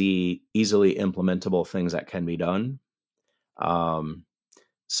easily implementable things that can be done. Um,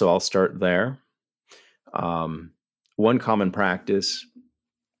 so I'll start there. Um, One common practice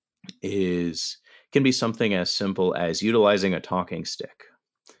is can be something as simple as utilizing a talking stick.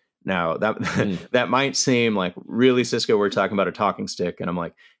 Now that Mm, that might seem like really, Cisco, we're talking about a talking stick, and I'm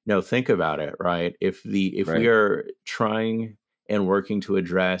like, no, think about it, right? If we right. are trying and working to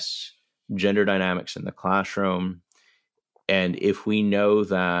address gender dynamics in the classroom, and if we know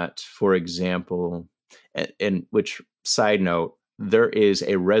that, for example, and which side note, there is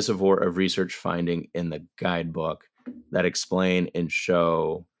a reservoir of research finding in the guidebook that explain and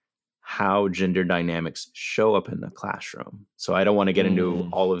show how gender dynamics show up in the classroom. So I don't want to get into Mm,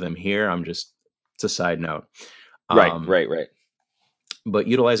 all of them here. It's a side note. right. Um, Right. Right. but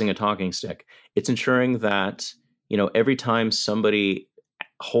utilizing a talking stick, it's ensuring that, every time somebody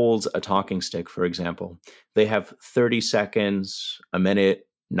holds a talking stick, for example, they have 30 seconds, a minute,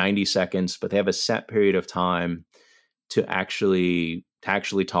 90 seconds, but they have a set period of time to actually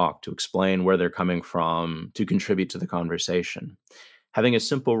talk, to explain where they're coming from, to contribute to the conversation. Having a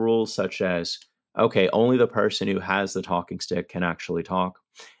simple rule such as, okay, only the person who has the talking stick can actually talk,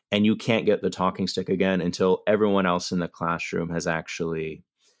 and you can't get the talking stick again until everyone else in the classroom has actually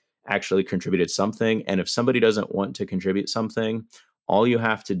contributed something. And if somebody doesn't want to contribute something, all you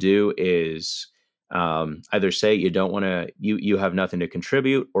have to do is either say you don't want to, you have nothing to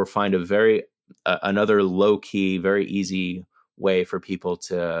contribute, or find another low key, very easy way for people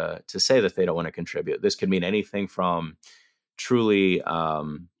to say that they don't want to contribute. This could mean anything from truly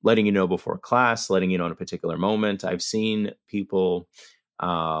letting you know before class, letting you know in a particular moment. I've seen people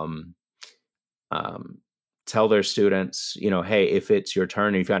um, um, tell their students, hey, if it's your turn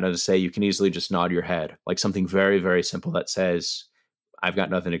and you've got nothing to say, you can easily just nod your head, like something very, very simple that says, I've got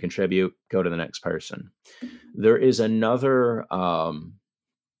nothing to contribute, go to the next person. There is another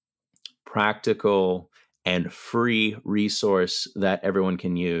practical and free resource that everyone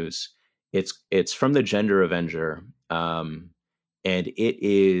can use. It's from the Gender Avenger, and it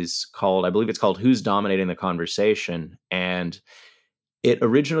is called, I believe it's called "Who's Dominating the Conversation?" And it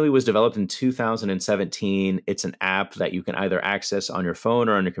originally was developed in 2017. It's an app that you can either access on your phone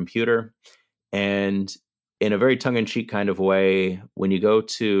or on your computer. And in a very tongue-in-cheek kind of way, when you go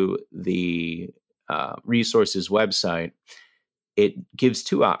to the resources website, it gives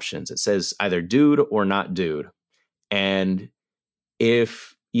two options. It says either dude or not dude. And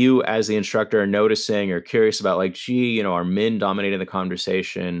if you as the instructor are noticing or curious about, like, gee, are men dominating the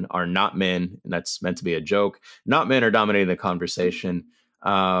conversation? Are not men? And that's meant to be a joke. Not men are dominating the conversation.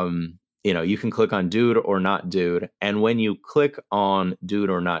 You can click on dude or not dude. And when you click on dude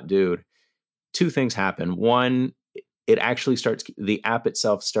or not dude, two things happen. One, the app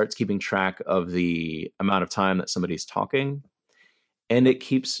itself starts keeping track of the amount of time that somebody's talking, and it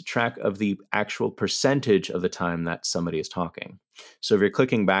keeps track of the actual percentage of the time that somebody is talking. So if you're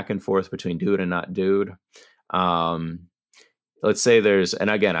clicking back and forth between dude and not dude, let's say and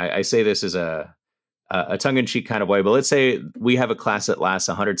again, I say this as a tongue-in-cheek kind of way, but let's say we have a class that lasts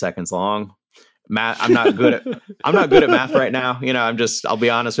 100 seconds long. Math, I'm not good at math right now. I'll be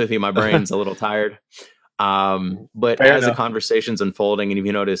honest with you, my brain's a little tired. But Fair as enough. the conversation's unfolding, and if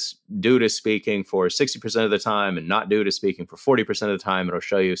you notice dude is speaking for 60% of the time and not dude is speaking for 40% of the time, it'll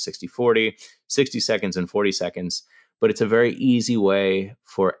show you 60-40, 60 seconds and 40 seconds. But it's a very easy way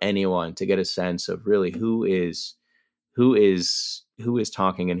for anyone to get a sense of really who is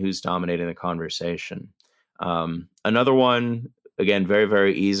talking and who's dominating the conversation. Another one, again, very,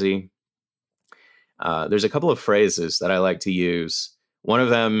 very easy. There's a couple of phrases that I like to use. One of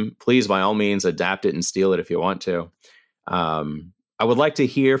them, please, by all means, adapt it and steal it if you want to. I would like to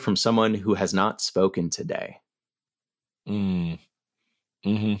hear from someone who has not spoken today.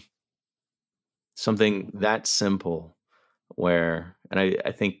 Mm-hmm. Something that simple and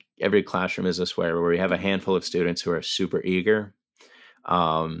I think every classroom is this way, where we have a handful of students who are super eager.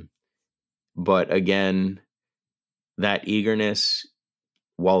 But again, that eagerness,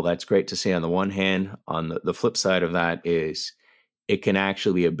 while that's great to see on the one hand, on the flip side of that is it can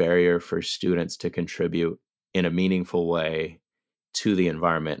actually be a barrier for students to contribute in a meaningful way to the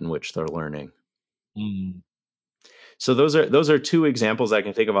environment in which they're learning. So those are two examples I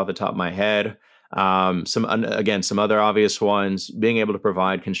can think of off the top of my head. Some other obvious ones: being able to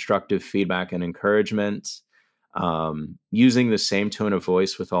provide constructive feedback and encouragement, using the same tone of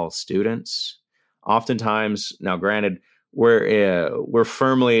voice with all students. Oftentimes, now granted, we're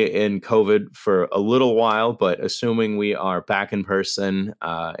firmly in COVID for a little while, but assuming we are back in person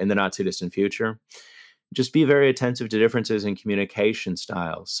in the not too distant future, just be very attentive to differences in communication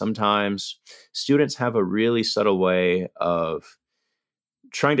styles. Sometimes students have a really subtle way of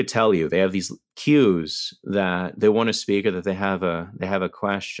trying to tell you. They have these cues that they want to speak or that they have a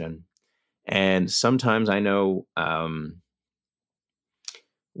question. And sometimes I know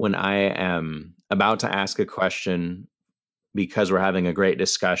when I am about to ask a question because we're having a great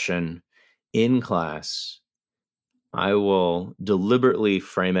discussion in class, I will deliberately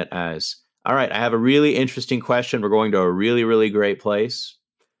frame it as, all right, I have a really interesting question. We're going to a really, really great place.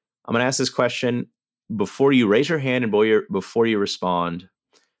 I'm going to ask this question. Before you raise your hand and before you respond,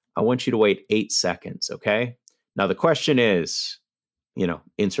 I want you to wait 8 seconds, okay? Now, the question is,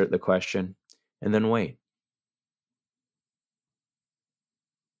 insert the question and then wait.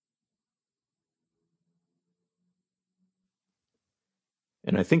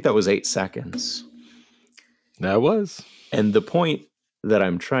 And I think that was 8 seconds. That was. And the point that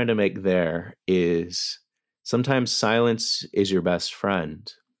I'm trying to make there is sometimes silence is your best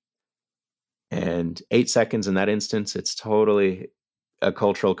friend. And 8 seconds in that instance, it's totally a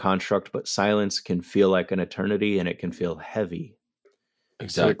cultural construct, but silence can feel like an eternity and it can feel heavy.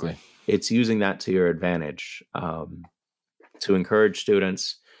 Exactly. So it's using that to your advantage to encourage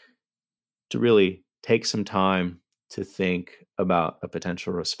students to really take some time to think about a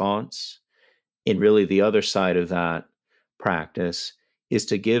potential response. And really the other side of that practice is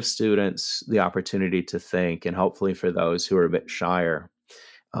to give students the opportunity to think, and hopefully for those who are a bit shyer,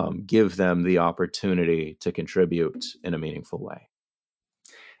 give them the opportunity to contribute in a meaningful way.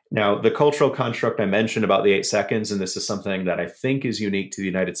 Now, the cultural construct I mentioned about the 8 seconds, and this is something that I think is unique to the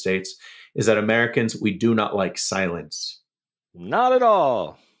United States, is that Americans, we do not like silence. Not at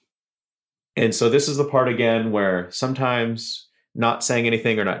all. And so this is the part again where sometimes not saying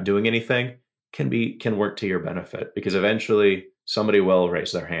anything or not doing anything can work to your benefit, because eventually somebody will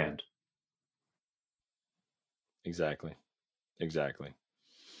raise their hand. Exactly.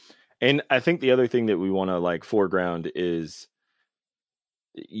 And I think the other thing that we want to foreground is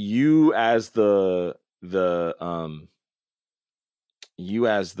you as the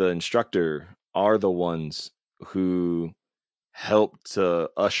instructor are the ones who help to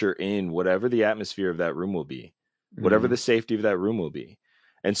usher in whatever the atmosphere of that room will be, whatever the safety of that room will be.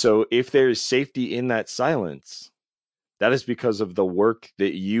 And so if there is safety in that silence, that is because of the work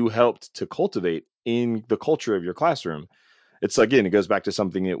that you helped to cultivate in the culture of your classroom. It's again, it goes back to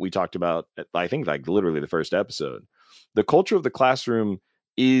something that we talked about, I think literally the first episode. The culture of the classroom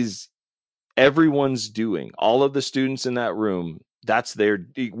is everyone's doing. All of the students in that room that's their,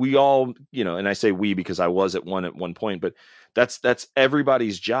 we all, and I say we because I was at one point, but that's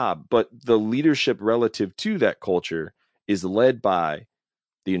everybody's job. But the leadership relative to that culture is led by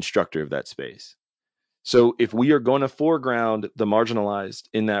the instructor of that space. So if we are going to foreground the marginalized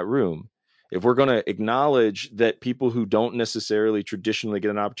in that room, if we're going to acknowledge that people who don't necessarily traditionally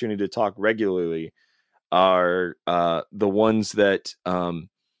get an opportunity to talk regularly are the ones that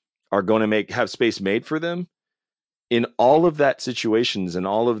are going to have space made for them, in all of that situations and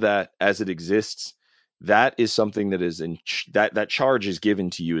all of that as it exists, that is something that is that charge is given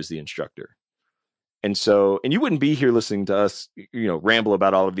to you as the instructor. And so, and you wouldn't be here listening to us, ramble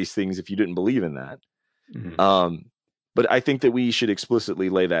about all of these things if you didn't believe in that. Mm-hmm. But I think that we should explicitly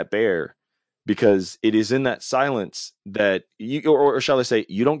lay that bare, because it is in that silence that you, or shall I say,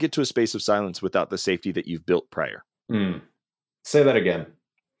 you don't get to a space of silence without the safety that you've built prior. Say that again.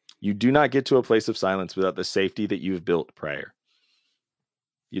 You do not get to a place of silence without the safety that you've built prior.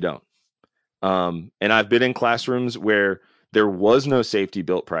 You don't. And I've been in classrooms where there was no safety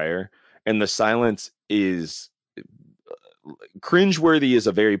built prior, and the silence is cringeworthy is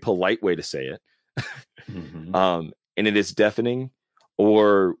a very polite way to say it. Mm-hmm. And it is deafening,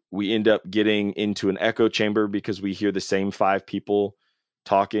 or we end up getting into an echo chamber because we hear the same 5 people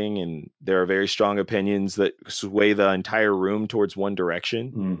talking, and there are very strong opinions that sway the entire room towards one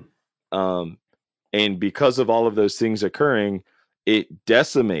direction. And because of all of those things occurring, it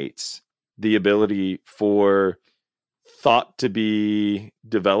decimates the ability for thought to be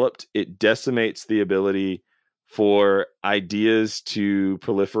developed. It decimates the ability for ideas to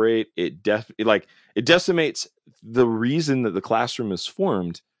proliferate. It decimates the reason that the classroom is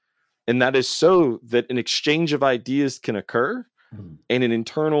formed. And that is so that an exchange of ideas can occur, and an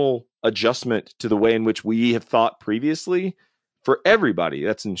internal adjustment to the way in which we have thought previously for everybody.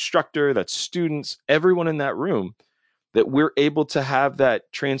 That's instructor, that's students, everyone in that room, that we're able to have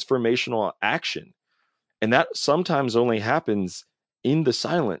that transformational action. And that sometimes only happens in the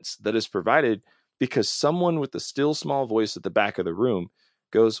silence that is provided because someone with the still small voice at the back of the room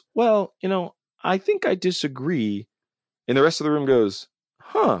goes, well, I think I disagree. And the rest of the room goes,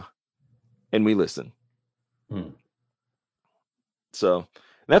 huh. And we listen. So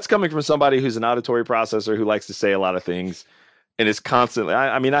that's coming from somebody who's an auditory processor who likes to say a lot of things and is constantly,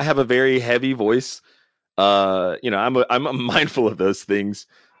 I mean, I have a very heavy voice. I'm mindful of those things.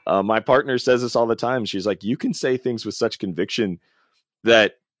 My partner says this all the time. She's like, you can say things with such conviction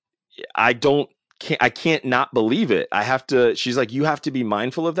that I can't not believe it. She's like, you have to be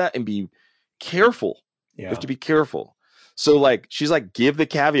mindful of that and be careful. Yeah. You have to be careful. So like, she's like, give the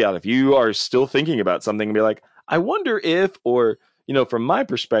caveat if you are still thinking about something, and be like, I wonder if, or, from my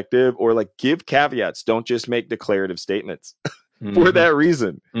perspective, or like give caveats. Don't just make declarative statements for that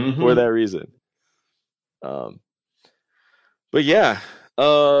reason, for that reason. But yeah,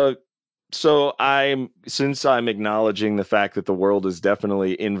 so since I'm acknowledging the fact that the world is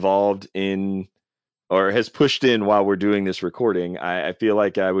definitely involved in, or has pushed in while we're doing this recording, I feel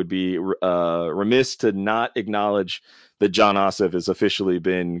like I would be remiss to not acknowledge that Jon Ossoff has officially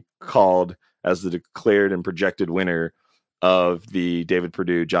been called as the declared and projected winner of the David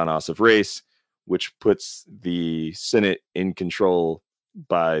Perdue-Jon Ossoff race, which puts the Senate in control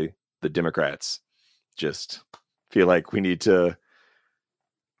by the Democrats. Just feel like we need to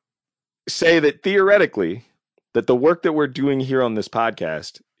say that theoretically that the work that we're doing here on this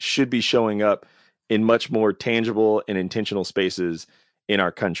podcast should be showing up in much more tangible and intentional spaces in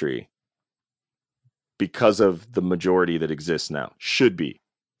our country because of the majority that exists now. Should be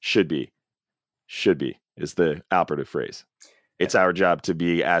is the operative phrase. It's our job to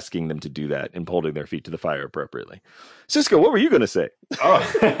be asking them to do that and holding their feet to the fire appropriately. Cisco, what were you going to say? Oh.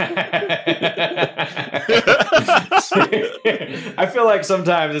 I feel like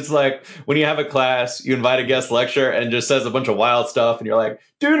sometimes it's like when you have a class, you invite a guest lecturer and just says a bunch of wild stuff, and you're like,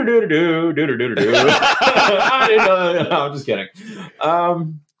 do-do-do-do-do. I didn't know. No, I'm just kidding.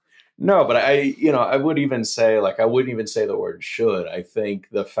 No, but I would even say, I wouldn't even say the word should. I think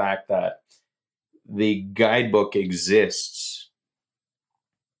the fact that the guidebook exists,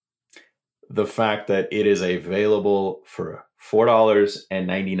 the fact that it is available for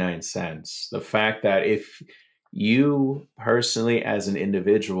 $4.99, the fact that if you personally as an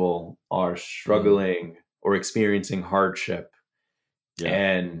individual are struggling or experiencing hardship,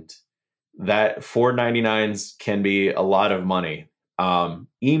 and that $4.99 can be a lot of money,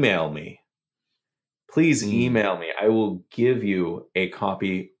 email me. Please email me. I will give you a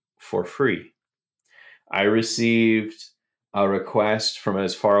copy for free. I received a request from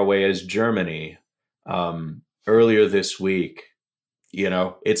as far away as Germany earlier this week.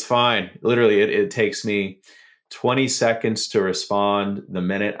 It's fine. Literally, it takes me 20 seconds to respond the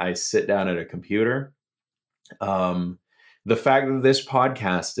minute I sit down at a computer. The fact that this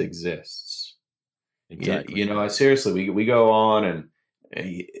podcast exists, Exactly. Seriously, we go on and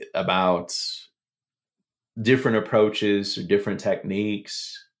about different approaches or different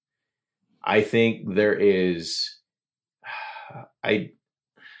techniques. I think there is a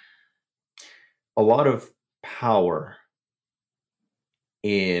lot of power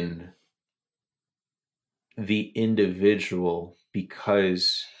in the individual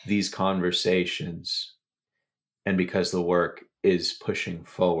because these conversations and because the work is pushing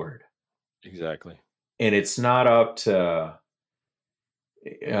forward. Exactly. And it's not up to,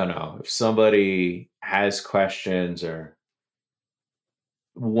 if somebody has questions or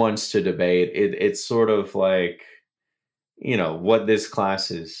wants to debate, it's sort of like, what this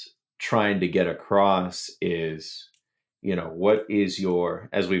class is trying to get across is, what is your,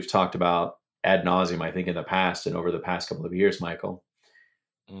 as we've talked about ad nauseum, I think in the past and over the past couple of years, Michael,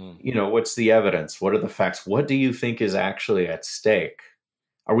 what's the evidence? What are the facts? What do you think is actually at stake?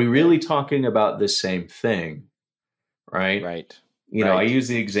 Are we really talking about the same thing? Right. Right. I used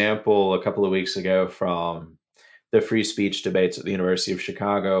the example a couple of weeks ago from the free speech debates at the University of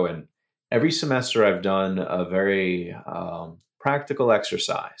Chicago. And every semester I've done a very practical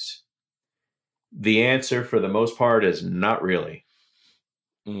exercise. The answer for the most part is not really.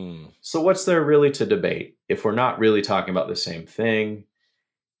 So what's there really to debate? If we're not really talking about the same thing,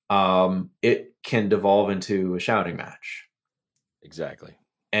 it can devolve into a shouting match. Exactly.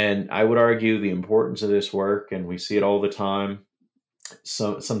 And I would argue the importance of this work, and we see it all the time,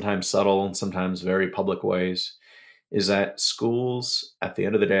 so sometimes subtle and sometimes very public ways, is that schools, at the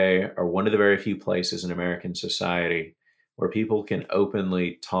end of the day, are one of the very few places in American society where people can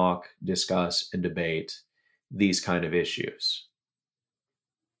openly talk, discuss, and debate these kind of issues.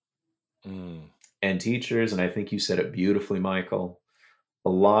 And teachers, and I think you said it beautifully, Michael, a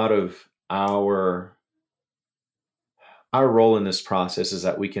lot of our role in this process is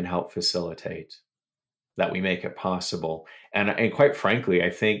that we can help facilitate, that we make it possible. And quite frankly, I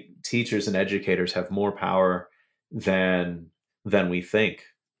think teachers and educators have more power than we think.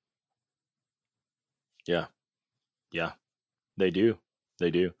 Yeah. They do.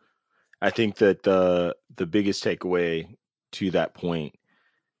 I think that the biggest takeaway to that point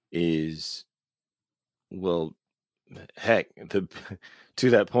is, well, heck, to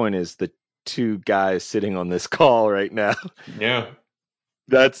that point is the two guys sitting on this call right now. Yeah.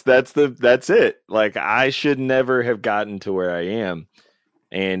 That's it. Like, I should never have gotten to where I am.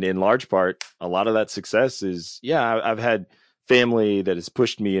 And in large part, a lot of that success is, I've had family that has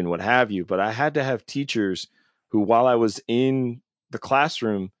pushed me and what have you, but I had to have teachers who, while I was in the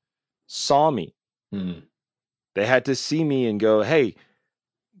classroom, saw me. They had to see me and go, hey,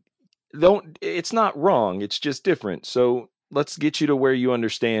 it's not wrong. It's just different. So let's get you to where you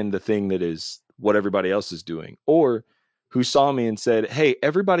understand the thing that is what everybody else is doing. Or who saw me and said, hey,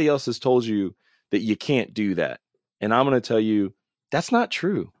 everybody else has told you that you can't do that. And I'm going to tell you, that's not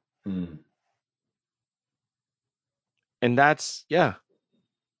true. And that's,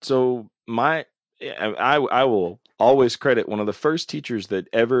 So I will always credit one of the first teachers that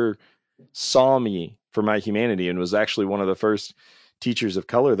ever saw me for my humanity, and was actually one of the first teachers of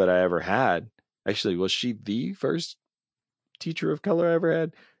color that I ever had. Actually, was she the first teacher of color I ever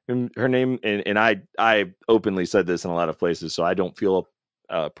had? And her name, and I openly said this in a lot of places, so I don't feel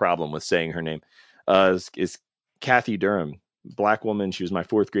a problem with saying her name, is Kathy Durham, Black woman. She was my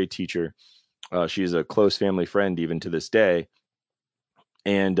fourth grade teacher. She's a close family friend even to this day.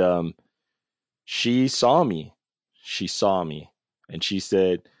 And she saw me. And she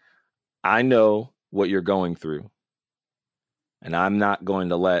said, I know what you're going through, and I'm not going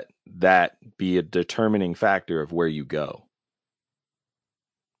to let that be a determining factor of where you go.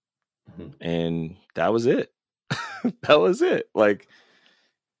 And that was it. That was it. Like,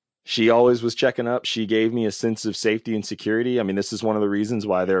 she always was checking up. She gave me a sense of safety and security. I mean, this is one of the reasons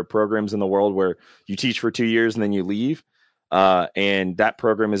why there are programs in the world where you teach for 2 years and then you leave. And that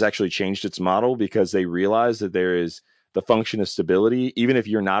program has actually changed its model because they realize that there is the function of stability, even if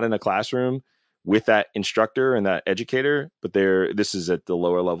you're not in a classroom with that instructor and that educator, but this is at the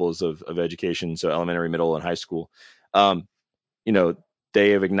lower levels of education. So elementary, middle, and high school.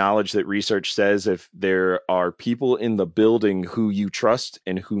 They have acknowledged that research says if there are people in the building who you trust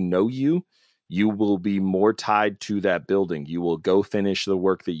and who know you, you will be more tied to that building. You will go finish the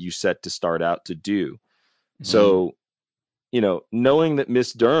work that you set to start out to do. So, knowing that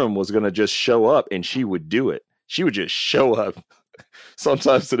Miss Durham was going to just show up and she would do it. She would just show up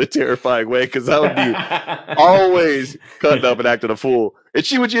sometimes in a terrifying way, because I would be always cutting up and acting a fool. And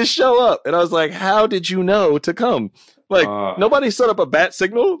she would just show up. And I was like, how did you know to come? Like, nobody set up a bat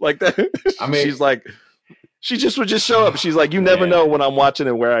signal like that. I mean, she's like, she just would just show up. She's like, you never know when I'm watching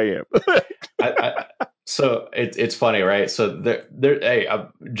and where I am. So it's funny, right? So hey, a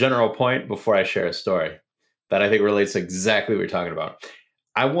general point before I share a story that I think relates to exactly what you're talking about.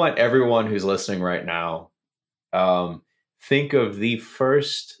 I want everyone who's listening right now, think of the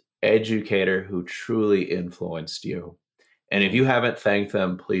first educator who truly influenced you. And if you haven't thanked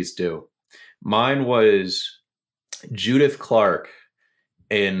them, please do. Mine was Judith Clark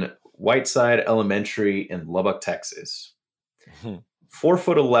in Whiteside Elementary in Lubbock, Texas.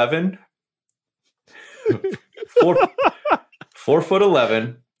 4'11".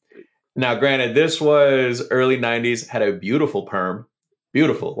 4'11". Now, granted, this was early 90s, had a beautiful perm.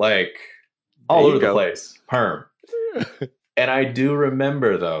 Beautiful, like all over the place. Perm. And I do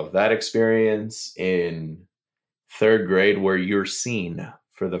remember, though, that experience in third grade where you're seen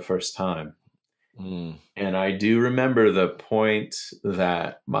for the first time. And I do remember the point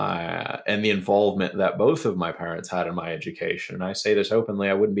that and the involvement that both of my parents had in my education. And I say this openly,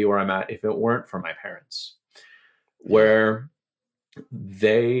 I wouldn't be where I'm at if it weren't for my parents. Where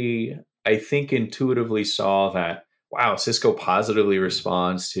they, I think, intuitively saw that, wow, Cisco positively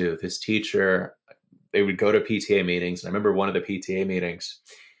responds to this teacher. They would go to PTA meetings. And I remember one of the PTA meetings,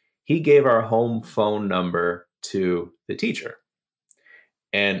 he gave our home phone number to the teacher.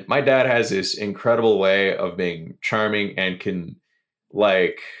 And my dad has this incredible way of being charming and can,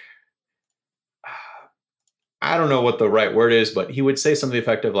 like, I don't know what the right word is, but he would say something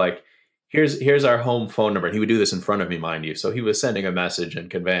effective like, here's our home phone number. And he would do this in front of me, mind you. So he was sending a message and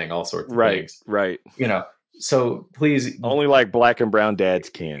conveying all sorts of things. Right. You know, so please. Only like black and brown dads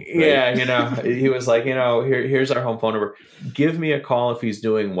can. Right? Yeah, you know, he was like, here's our home phone number. Give me a call if he's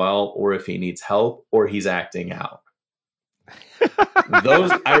doing well or if he needs help or he's acting out.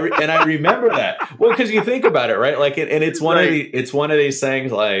 I remember that. Well, because you think about it, right? Like, and it's one of these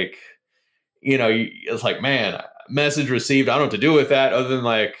things, like, it's like, man, message received. I don't know what to do with that other than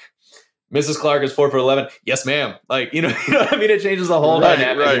like, Mrs. Clark is 4'11". Yes, ma'am. Like, you know what I mean? It changes the whole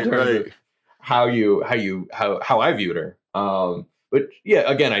dynamic in terms of how I viewed her. But yeah,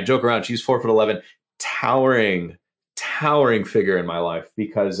 again, I joke around. She's 4'11", towering figure in my life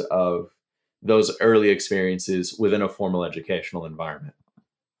because of those early experiences within a formal educational environment.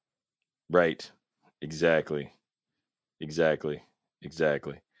 Right. Exactly. It's funny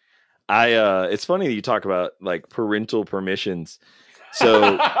that you talk about like parental permissions.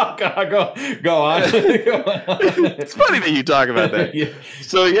 So go on. It's funny that you talk about that. Yeah.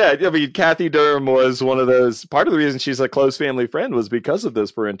 So yeah, I mean, Kathy Durham was one of those. Part of the reason she's a close family friend was because of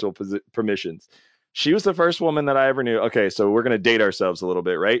those parental permissions. She was the first woman that I ever knew. Okay, so we're gonna date ourselves a little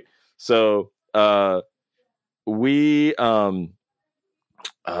bit, right? So we I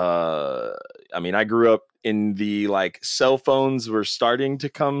mean, I grew up in the like cell phones were starting to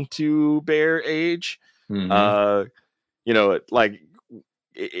come to bear age. Mm-hmm. Like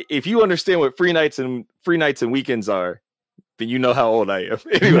if you understand what free nights and weekends are, then you know how old I am.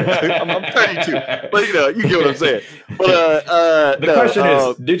 Anyway, I'm 32, but you get what I'm saying. But the question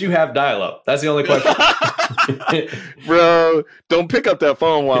is, did you have dial-up? That's the only question. Bro, don't pick up that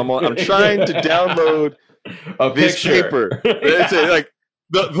phone while I'm trying to download this paper. It's like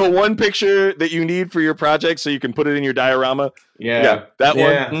the one picture that you need for your project so you can put it in your diorama. Yeah, that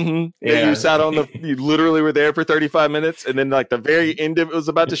one. Mm-hmm. Yeah, you sat on you literally were there for 35 minutes, and then like the very end of it was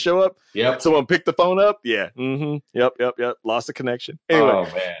about to show up. Yep. Someone picked the phone up. Yeah. Mm-hmm. Yep. Lost the connection. Anyway.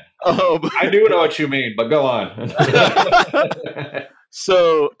 Oh man. I do know what you mean, but go on.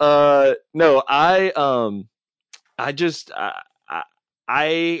 So, no, I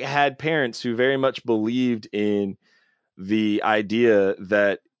had parents who very much believed in the idea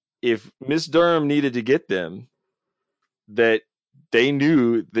that if Miss Durham needed to get them, that they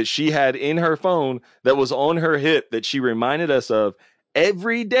knew that she had in her phone that was on her hip that she reminded us of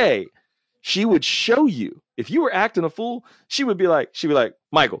every day. She would show you if you were acting a fool. She'd be like,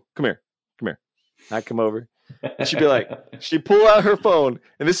 Michael, come here. I'd come over. And she'd be like, she'd pull out her phone,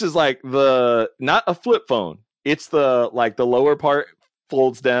 and this is like not a flip phone. It's the lower part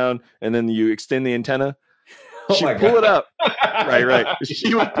folds down, and then you extend the antenna. She'd pull it out. Right.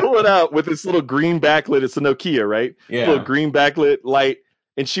 She would pull it out with this little green backlit. It's a Nokia, right? Yeah. Little green backlit light.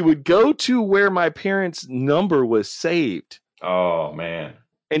 And she would go to where my parents' number was saved. Oh, man.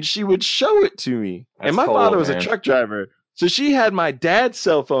 And she would show it to me. And my father was a truck driver. So she had my dad's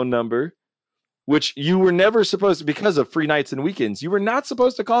cell phone number, which you were never supposed to, because of free nights and weekends, you were not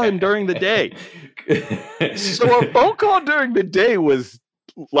supposed to call him during the day. So a phone call during the day was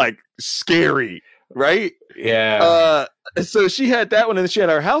like scary, right? Yeah. Uh, so she had that one, and then she had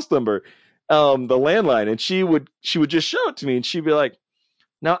our house number, the landline, and she would just show it to me, and she'd be like,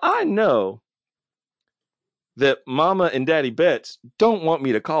 "Now I know that Mama and Daddy Betts don't want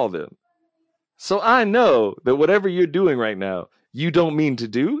me to call them, so I know that whatever you're doing right now, you don't mean to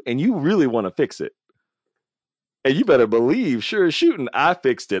do, and you really want to fix it. And you better believe, sure as shooting, I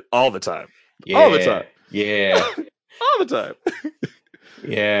fixed it all the time, all the Yeah. time, Yeah. all the time."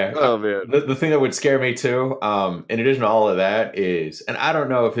 Yeah. Oh man, The thing that would scare me too, in addition to all of that, is, and I don't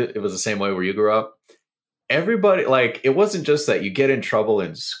know if it was the same way where you grew up. Everybody, like, it wasn't just that you get in trouble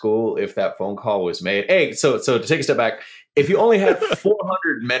in school if that phone call was made. Hey, so to take a step back, if you only had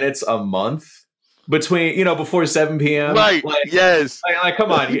 400 minutes a month between, before 7 p.m., right? Yes,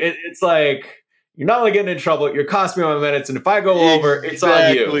 come on, it's like you're not only getting in trouble, you're costing me my minutes, and if I go over, it's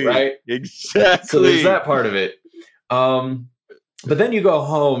on you, exactly, right? So there's exactly. that part of it. Um, but then you go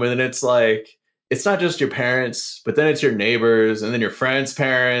home, and then it's like it's not just your parents, but then it's your neighbors, and then your friends'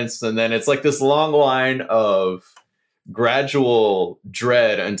 parents, and then it's like this long line of gradual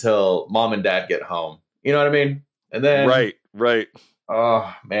dread until mom and dad get home. You know what I mean? And then, Right, right.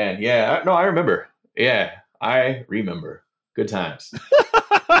 oh man, yeah, no, I remember. Yeah, I remember. Good times.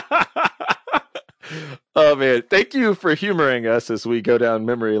 Oh man, thank you for humoring us as we go down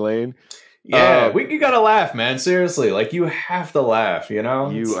memory lane. Yeah, you gotta laugh, man. Seriously, like you have to laugh. You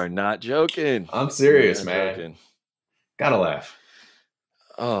are not joking. I'm You're serious, not man. joking. Gotta laugh.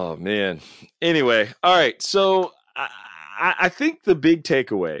 Oh man. Anyway, all right. So I think the big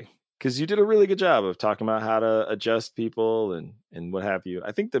takeaway, because you did a really good job of talking about how to adjust people and what have you.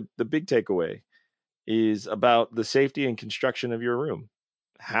 I think the big takeaway is about the safety and construction of your room.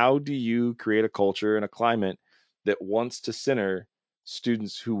 How do you create a culture and a climate that wants to center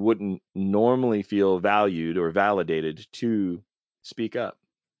students who wouldn't normally feel valued or validated to speak up?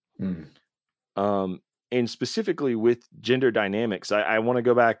 Mm. And specifically with gender dynamics, I want to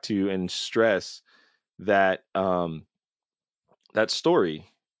go back to and stress that that story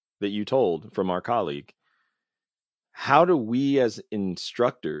that you told from our colleague. How do we as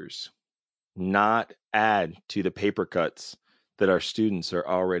instructors not add to the paper cuts that our students are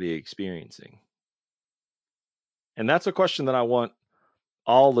already experiencing? And that's a question that I want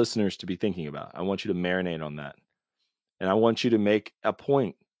all listeners to be thinking about. I want you to marinate on that. And I want you to make a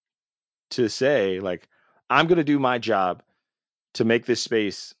point to say, like, I'm going to do my job to make this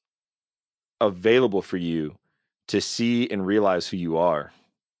space available for you to see and realize who you are.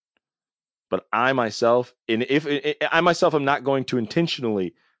 But I myself, and if I myself am not going to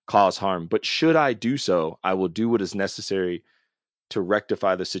intentionally cause harm, but should I do so, I will do what is necessary to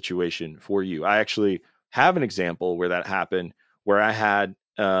rectify the situation for you. I actually have an example where that happened, where I had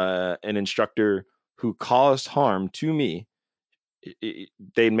an instructor who caused harm to me.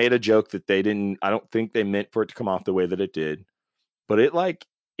 They made a joke that I don't think they meant for it to come off the way that it did, but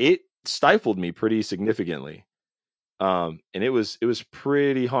it stifled me pretty significantly. And it was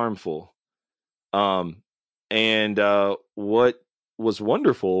pretty harmful. Um, and what was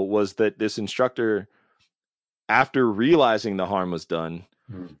wonderful was that this instructor, after realizing the harm was done,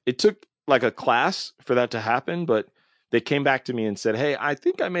 it took like a class for that to happen, but they came back to me and said, "Hey, I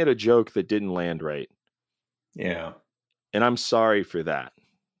think I made a joke that didn't land right. Yeah. And I'm sorry for that.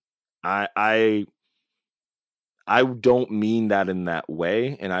 I don't mean that in that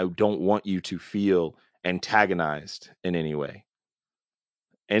way, and I don't want you to feel antagonized in any way."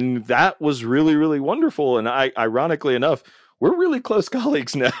 And that was really, really wonderful. And ironically enough, we're really close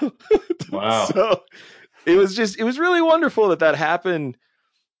colleagues now. Wow. So it was really wonderful that happened.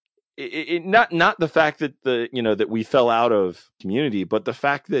 Not the fact that that we fell out of community, but the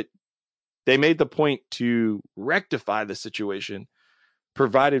fact that they made the point to rectify the situation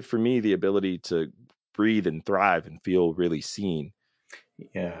provided for me the ability to breathe and thrive and feel really seen.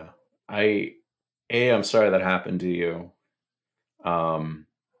 Yeah. I'm sorry that happened to you. Um,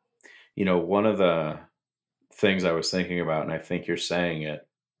 one of the things I was thinking about, and I think you're saying it,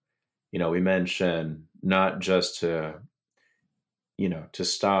 we mentioned not just to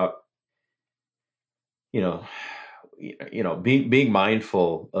stop, you know, being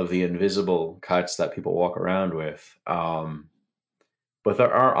mindful of the invisible cuts that people walk around with. But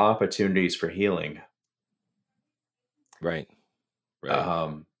there are opportunities for healing. Right. Right.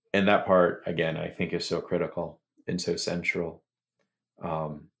 Um, and that part, again, I think is so critical and so central.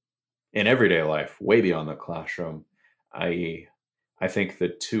 Um, in everyday life, way beyond the classroom. I I think the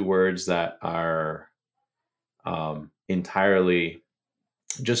two words that are entirely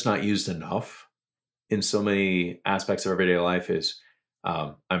just not used enough in so many aspects of everyday life is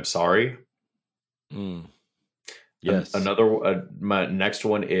I'm sorry Yes. My next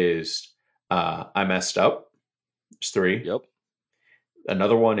one is I messed up. It's 3. Yep.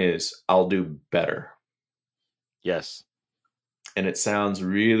 Another one is I'll do better. Yes. And it sounds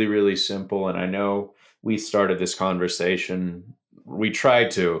really, really simple. And I know we started this conversation. We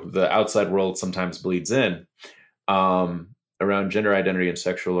tried to. The outside world sometimes bleeds in around gender identity and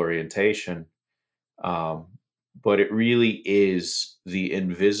sexual orientation. But it really is the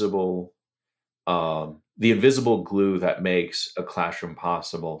invisible glue that makes a classroom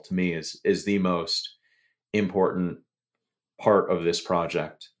possible. To me, is the most important part of this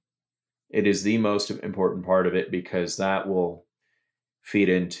project. It is the most important part of it because that will feed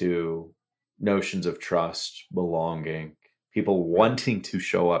into notions of trust, belonging, people wanting to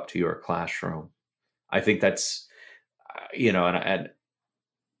show up to your classroom. I think that's, and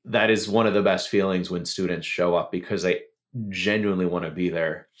that is one of the best feelings when students show up because they genuinely want to be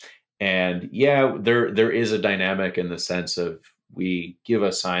there. And yeah, there is a dynamic in the sense of we give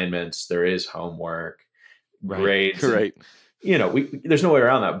assignments, there is homework, grades, right? There's no way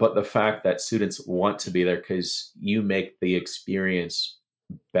around that. But the fact that students want to be there because you make the experience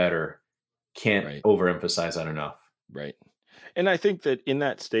better, can't overemphasize that enough. Right. And I think that in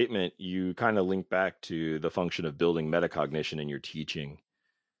that statement, you kind of link back to the function of building metacognition in your teaching.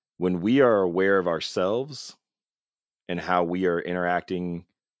 When we are aware of ourselves and how we are interacting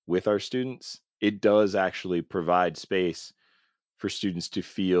with our students, it does actually provide space for students to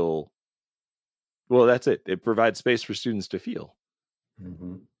feel. Well, that's it. It provides space for students to feel.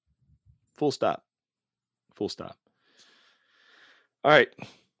 Mm-hmm. Full stop. Full stop. All right,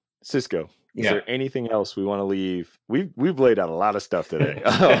 Cisco. Is there anything else we want to leave? We've laid out a lot of stuff today.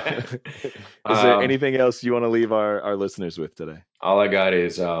 Is there anything else you want to leave our listeners with today? All I got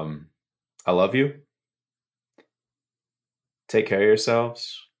is I love you. Take care of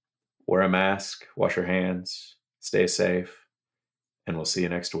yourselves. Wear a mask. Wash your hands. Stay safe. And we'll see you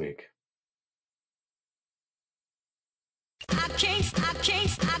next week.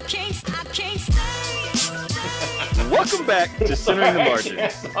 Welcome back to Centering the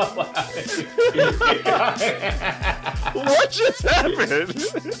Margins. What just happened?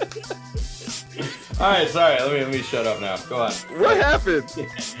 All right, sorry. Let me shut up now. Go on. What happened?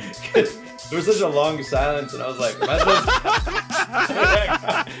 There was such a long silence, and I was like, I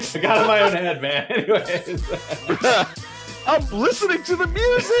got in my own head, man. Anyways. I'm listening to the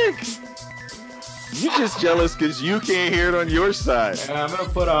music. You're just jealous because you can't hear it on your side. I'm gonna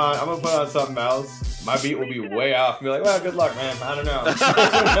put on something else. My beat will be way off. And be like, well, good luck, man. I don't know.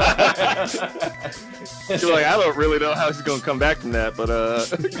 You're like, I don't really know how he's gonna come back from that, but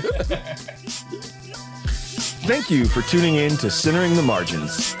Thank you for tuning in to Centering the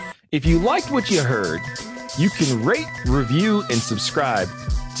Margins. If you liked what you heard, you can rate, review, and subscribe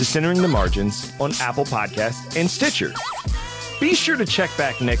to Centering the Margins on Apple Podcasts and Stitcher. Be sure to check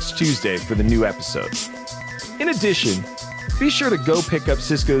back next Tuesday for the new episode. In addition, be sure to go pick up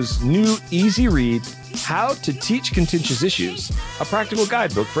Cisco's new easy read, How to Teach Contentious Issues, a practical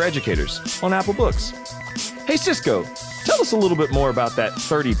guidebook for educators on Apple Books. Hey Cisco, tell us a little bit more about that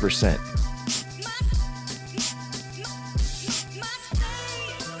 30%.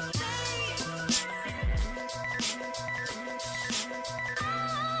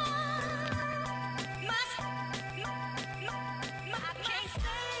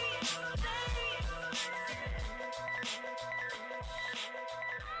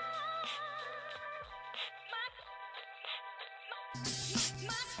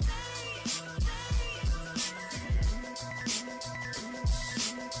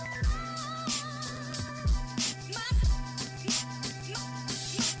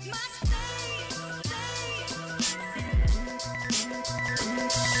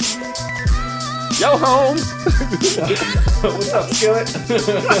 Yo, Holmes. What's up, Skillet?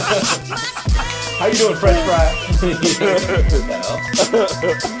 How you doing, French fry?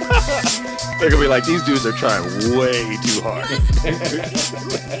 They're gonna be like, these dudes are trying way too hard.